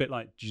 It's a bit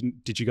like,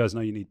 did you guys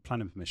know you need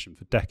planning permission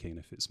for decking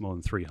if it's more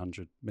than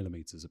 300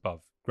 millimetres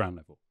above ground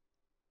level?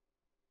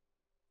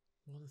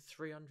 More than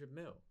 300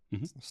 mil?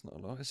 Mm-hmm. That's not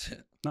a lot, is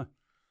it? No.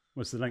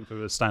 What's the length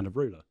of a standard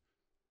ruler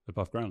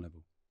above ground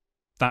level?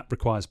 That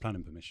requires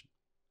planning permission.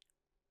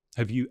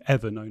 Have you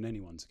ever known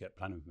anyone to get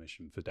planning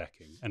permission for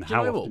decking? And You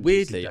how know often what? do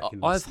you see Weirdly, decking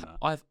less than that?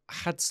 I've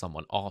had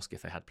someone ask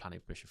if they had planning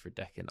permission for a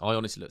decking. I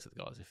honestly looked at the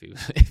guy as if he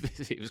was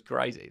if he was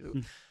crazy.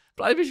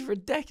 Planning permission for a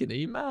decking? Are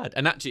you mad?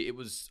 And actually, it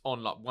was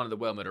on like one of the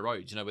well-meadow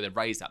roads, where they're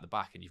raised out the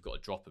back, and you've got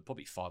a drop of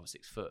probably 5 or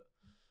 6 foot.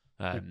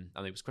 And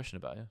he was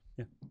questioning about it.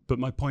 Yeah. But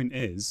my point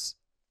is,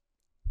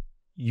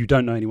 you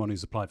don't know anyone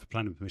who's applied for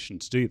planning permission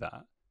to do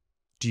that.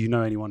 Do you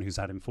know anyone who's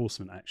had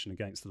enforcement action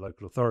against the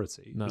local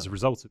authority as a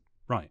result of...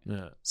 Right.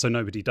 Yeah. So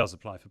nobody does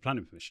apply for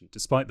planning permission,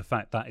 despite the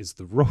fact that is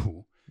the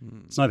rule.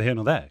 It's neither here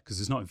nor there because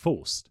it's not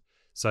enforced.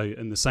 So,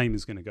 and the same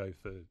is going to go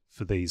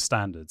for these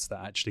standards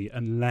that actually,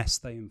 unless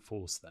they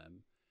enforce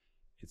them,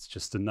 it's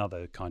just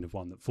another kind of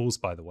one that falls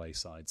by the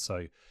wayside.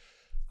 So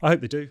I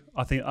hope they do.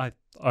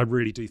 I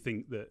really do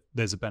think that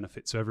there's a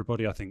benefit to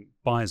everybody. I think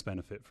buyers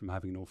benefit from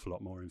having an awful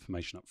lot more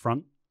information up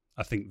front.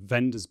 I think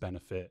vendors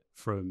benefit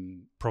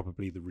from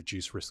probably the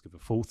reduced risk of a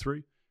fall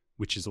through,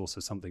 which is also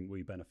something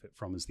we benefit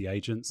from as the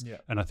agents. Yeah.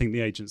 And I think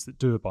the agents that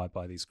do abide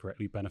by these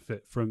correctly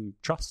benefit from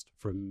trust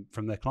from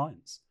their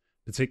clients,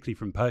 particularly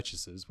from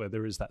purchasers where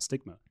there is that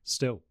stigma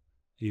still,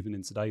 even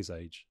in today's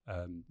age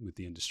with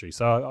the industry.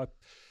 So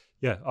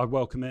I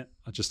welcome it.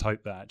 I just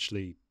hope that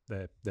actually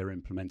they're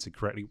implemented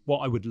correctly. What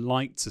I would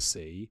like to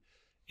see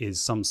is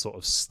some sort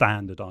of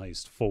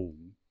standardized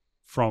form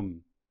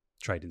from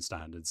trading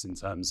standards in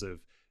terms of,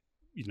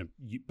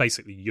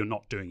 basically you're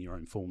not doing your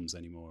own forms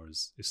anymore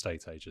as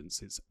estate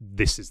agents.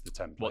 This is the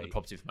template. What, the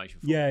property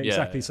information form? Yeah,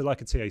 exactly. Yeah. So like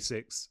a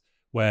TA6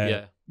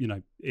 where,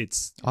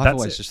 it's... I've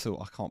always just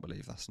thought, I can't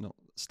believe that's not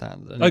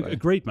standard anyway.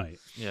 Agreed, mate.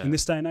 Yeah. In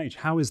this day and age,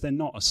 how is there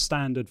not a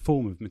standard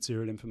form of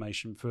material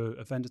information for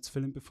a vendor to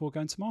fill in before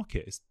going to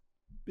market?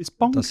 It's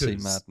bonkers. It does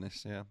seem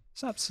madness, yeah.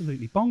 It's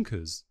absolutely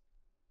bonkers.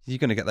 You're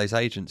going to get those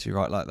agents who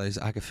write like those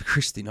Agatha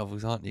Christie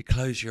novels, aren't you?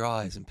 Close your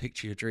eyes and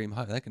picture your dream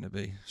home. They're going to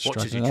be Watch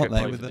as you struggling, trip aren't they,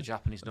 over with the it?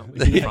 Japanese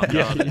novel in the front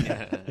garden.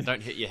 Yeah.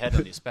 Don't hit your head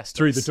on the asbestos.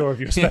 Through the door of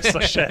your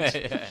asbestos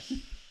shed.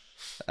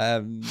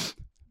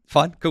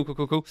 Fine.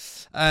 Cool.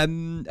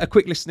 A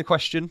quick listener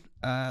question.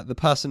 The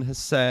person has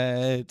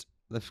said,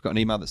 they've got an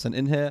email that's sent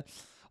in here.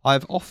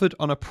 I've offered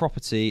on a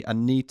property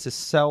and need to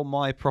sell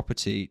my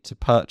property to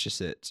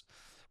purchase it.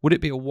 Would it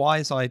be a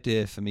wise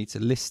idea for me to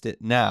list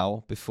it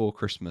now before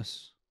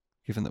Christmas,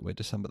 given that we're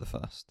December the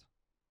 1st?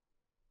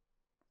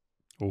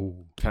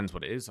 Oh, depends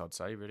what it is, I'd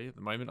say, really, at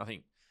the moment. I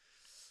think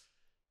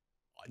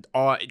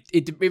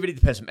it really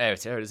depends from area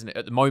to area, doesn't it?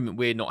 At the moment,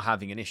 we're not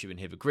having an issue in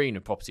Hither Green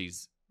of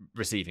properties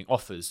receiving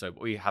offers. So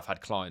we have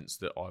had clients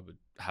that I would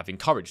have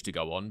encouraged to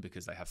go on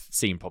because they have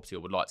seen property or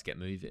would like to get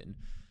moving.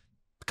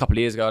 A couple of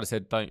years ago, I'd have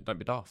said, don't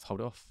be daft,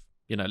 hold off.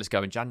 Let's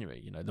go in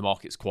January. The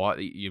market's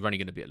quiet. You're only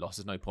going to be at loss.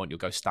 There's no point. You'll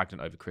go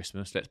stagnant over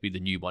Christmas. Let's be the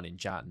new one in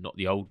Jan, not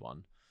the old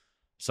one.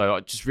 So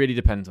it just really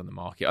depends on the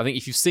market. I think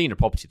if you've seen a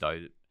property,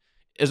 though,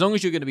 as long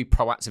as you're going to be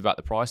proactive about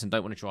the price and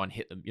don't want to try and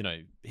hit them,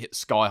 hit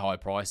sky high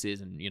prices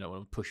and,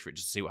 want to push for it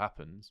just to see what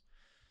happens,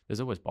 there's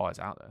always buyers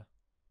out there.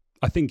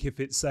 I think if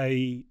it's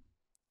a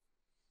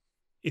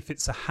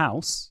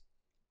house,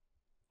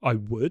 I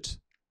would,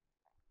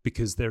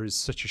 because there is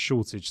such a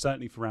shortage,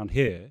 certainly for around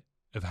here,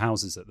 of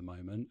houses at the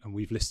moment, and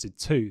we've listed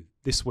 2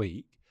 this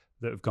week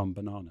that have gone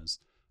bananas.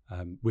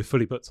 We're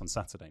fully booked on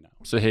Saturday now.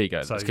 So here you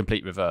go. So, it's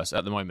complete reverse.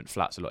 At the moment,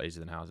 flats are a lot easier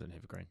than houses in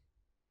Hither Green.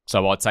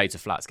 So I'd say to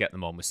flats, get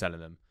them on. We're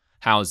selling them.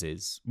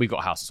 Houses, we've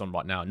got houses on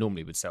right now.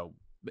 Normally we'd sell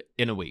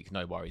in a week,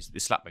 no worries.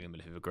 It's slap bang in the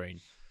middle of Hither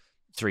Green.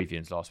 3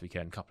 viewings last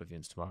weekend, couple of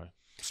viewings tomorrow.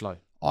 Slow.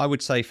 I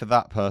would say for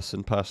that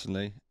person,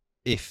 personally,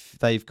 if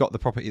they've got the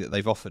property that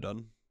they've offered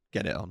on,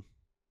 get it on.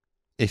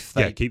 If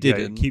they keep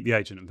didn't, the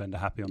agent and vendor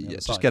happy on the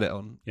other side. just get it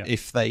on. Yeah.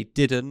 If they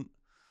didn't,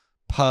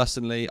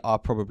 personally, I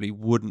probably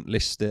wouldn't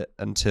list it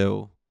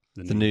until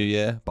the new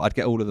year. But I'd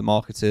get all of the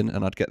marketing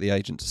and I'd get the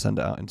agent to send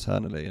it out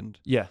internally and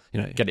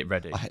get it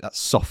ready. I hate that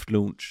soft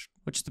launch,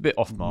 which is a bit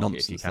off market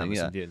nonsense if you can thing, with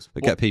yeah. some views.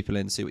 But get people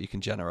in, see what you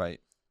can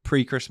generate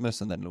pre-Christmas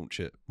and then launch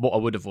it. What I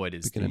would avoid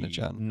is beginning of the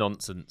Jan.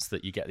 nonsense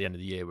that you get at the end of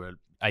the year where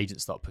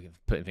agents start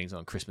putting things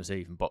on Christmas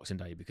Eve and Boxing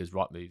Day because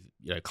Rightmove,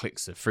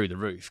 clicks are through the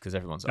roof because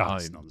everyone's at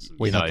It's home. nonsense.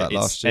 We had that it's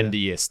last year. end of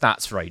year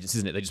stats for agents,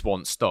 isn't it? They just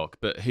want stock.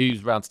 But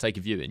who's around to take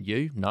a viewing?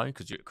 You? No,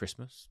 because you're at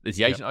Christmas. Is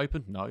the agent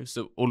open? No.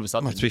 So all of a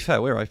sudden... Well, to be fair,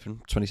 we're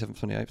open 27th,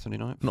 28th,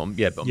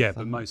 29th.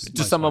 But most...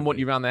 Does someone want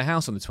you around their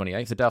house on the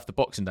 28th, the day after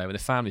Boxing Day, when the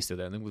family's still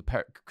there, and then with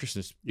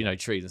Christmas,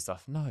 trees and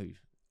stuff? No.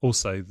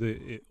 Also,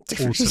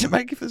 Difference does it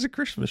make if there's a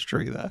Christmas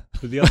tree there?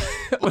 the other,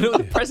 When all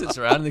the presents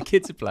are around and the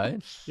kids are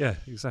playing. yeah,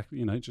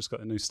 exactly. Just got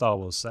a new Star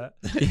Wars set.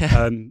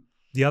 Yeah.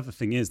 The other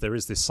thing is there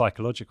is this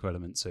psychological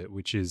element to it,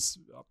 which is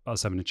I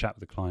was having a chat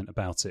with a client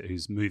about it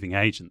who's moving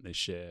agent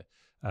this year.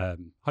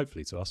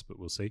 Hopefully to us, but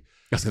we'll see.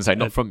 I was going to say,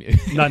 not from you.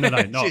 No,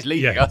 not. She's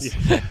leaving us.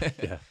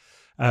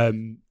 Yeah.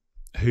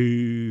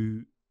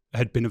 Who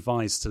had been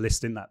advised to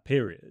list in that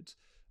period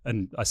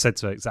And I said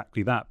to her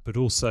exactly that. But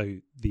also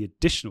the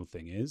additional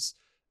thing is,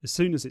 as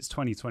soon as it's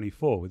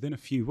 2024, within a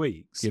few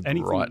weeks, Give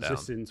anything right that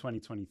existed in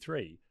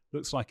 2023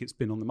 looks like it's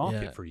been on the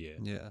market for a year.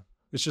 Yeah.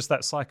 It's just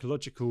that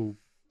psychological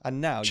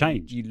And now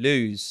change. you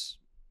lose,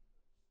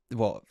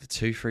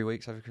 2-3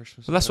 weeks over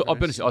Christmas? Well, that's what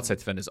whatever it is. I'd say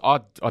to vendors.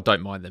 I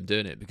don't mind them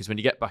doing it, because when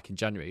you get back in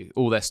January,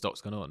 all their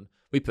stock's gone on.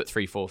 We put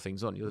 3-4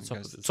 things on. You're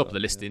the top of the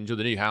listings. You're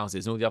the new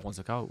houses, and all the other ones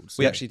are cold.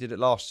 So. We actually did it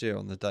last year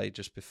on the day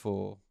just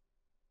before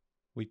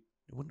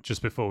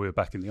Just before we were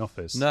back in the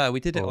office. No,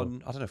 we did it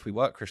on, I don't know if we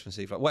worked Christmas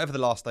Eve. Like, whatever the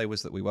last day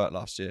was that we worked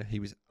last year, he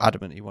was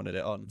adamant he wanted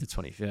it on. The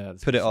 20th, yeah.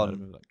 Put it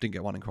on, didn't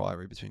get one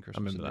inquiry between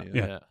Christmas and New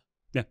Year.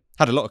 Yeah.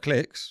 Had a lot of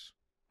clicks.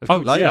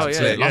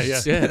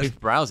 Yeah.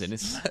 Browsing.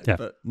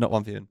 But not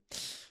one viewing.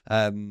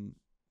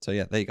 So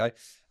yeah, there you go.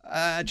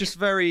 Just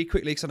very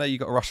quickly, because I know you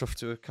got to rush off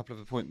to a couple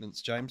of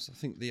appointments, James. I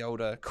think the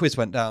old quiz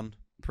went down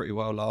pretty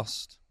well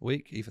last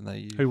week, even though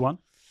you... Who won?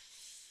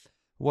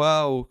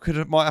 Well,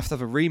 might have to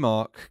have a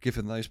remark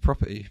given those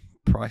property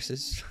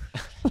prices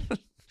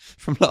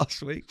from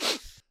last week.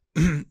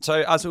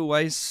 So as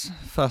always,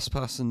 first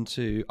person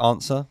to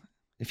answer.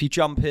 If you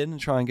jump in and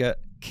try and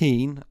get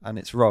keen and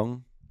it's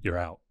wrong, You're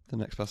out. the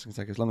next person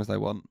can take as long as they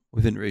want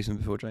within reason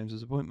before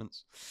James's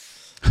appointments.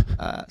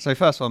 So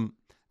first one,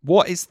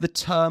 what is the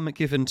term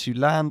given to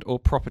land or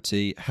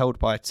property held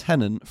by a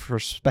tenant for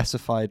a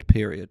specified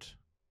period?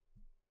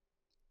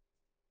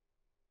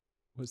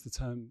 What's the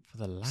term For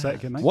the land. Say it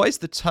again, mate. What is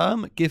the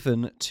term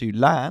given to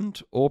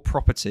land or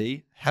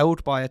property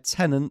held by a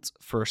tenant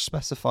for a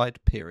specified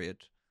period?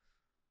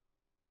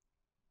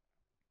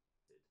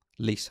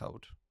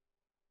 Leasehold.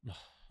 Oh,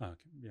 okay.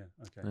 Yeah.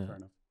 Okay. Fair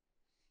enough.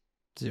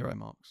 0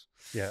 marks.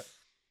 Yeah.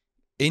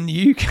 In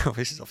UK, oh,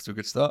 this is off to a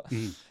good start.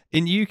 Mm.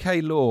 In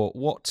UK law,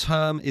 what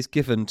term is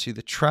given to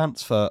the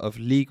transfer of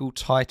legal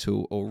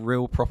title or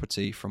real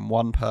property from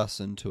one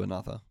person to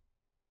another?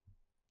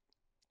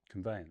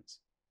 Conveyance.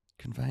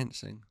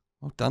 Conveyancing.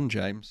 Well done,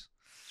 James.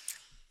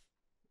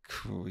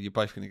 Cool. You're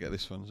both going to get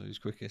this one, so who's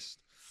quickest?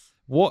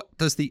 What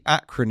does the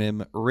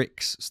acronym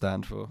RICS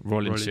stand for?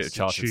 Royal Institute of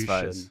Chartered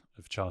Surveyors. Institution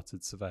of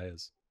Chartered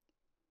Surveyors.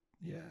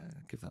 Yeah,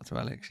 give that to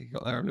Alex. He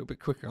got there a little bit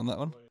quicker on that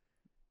one.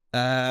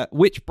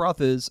 Which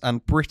brothers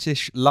and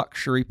British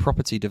luxury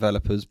property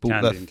developers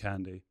bought Candy and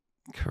Candy.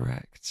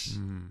 Correct.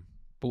 Mm.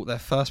 Bought their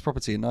first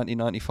property in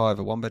 1995,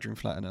 a one-bedroom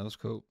flat in Earls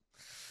Court.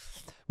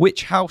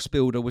 Which house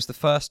builder was the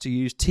first to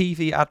use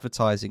TV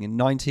advertising in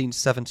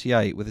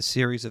 1978 with a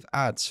series of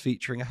ads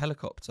featuring a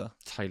helicopter?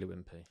 Taylor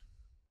Wimpey.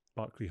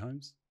 Berkeley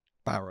Homes.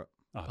 Barrett.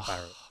 Oh,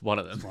 Barrett. One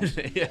of them.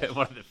 Yeah,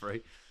 one of the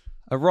three.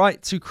 A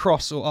right to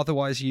cross or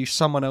otherwise use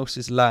someone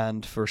else's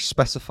land for a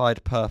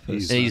specified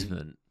purpose.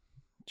 Easement.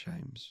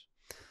 James.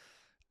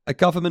 A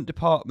government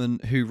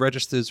department who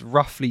registers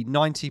roughly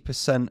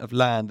 90% of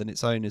land and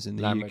its owners in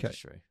the Land UK.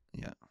 registry.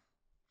 Yeah.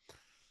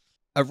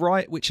 A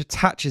right which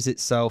attaches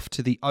itself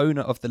to the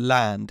owner of the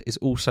land is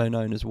also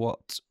known as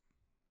what?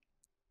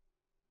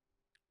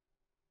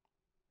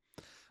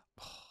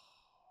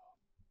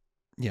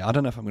 Yeah, I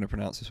don't know if I'm going to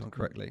pronounce this one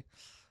correctly.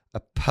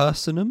 A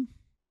personam?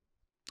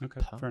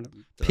 Okay, fair enough.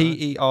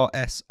 P-E-R-S-O-N-A-M.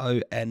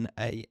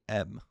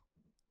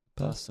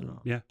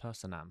 Personal. Yeah.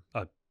 Personam.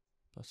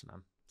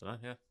 Personam. Don't know,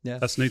 yeah. Yeah.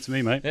 That's new to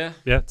me, mate. Yeah.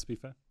 Yeah, to be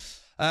fair.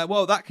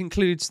 Well, that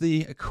concludes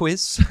the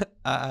quiz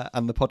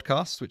and the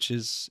podcast, which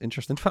is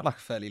interesting. Felt like a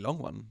fairly long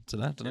one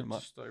today. I don't know.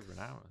 Just over an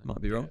hour. Might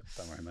be wrong.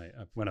 Don't worry, mate.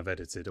 When I've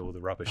edited all the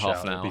rubbish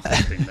Half out, an it'll be hour.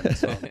 15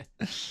 minutes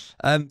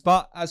long.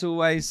 But as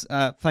always,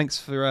 thanks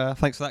for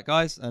that,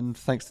 guys, and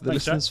thanks to the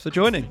Thanks, listeners for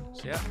joining.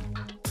 Yeah.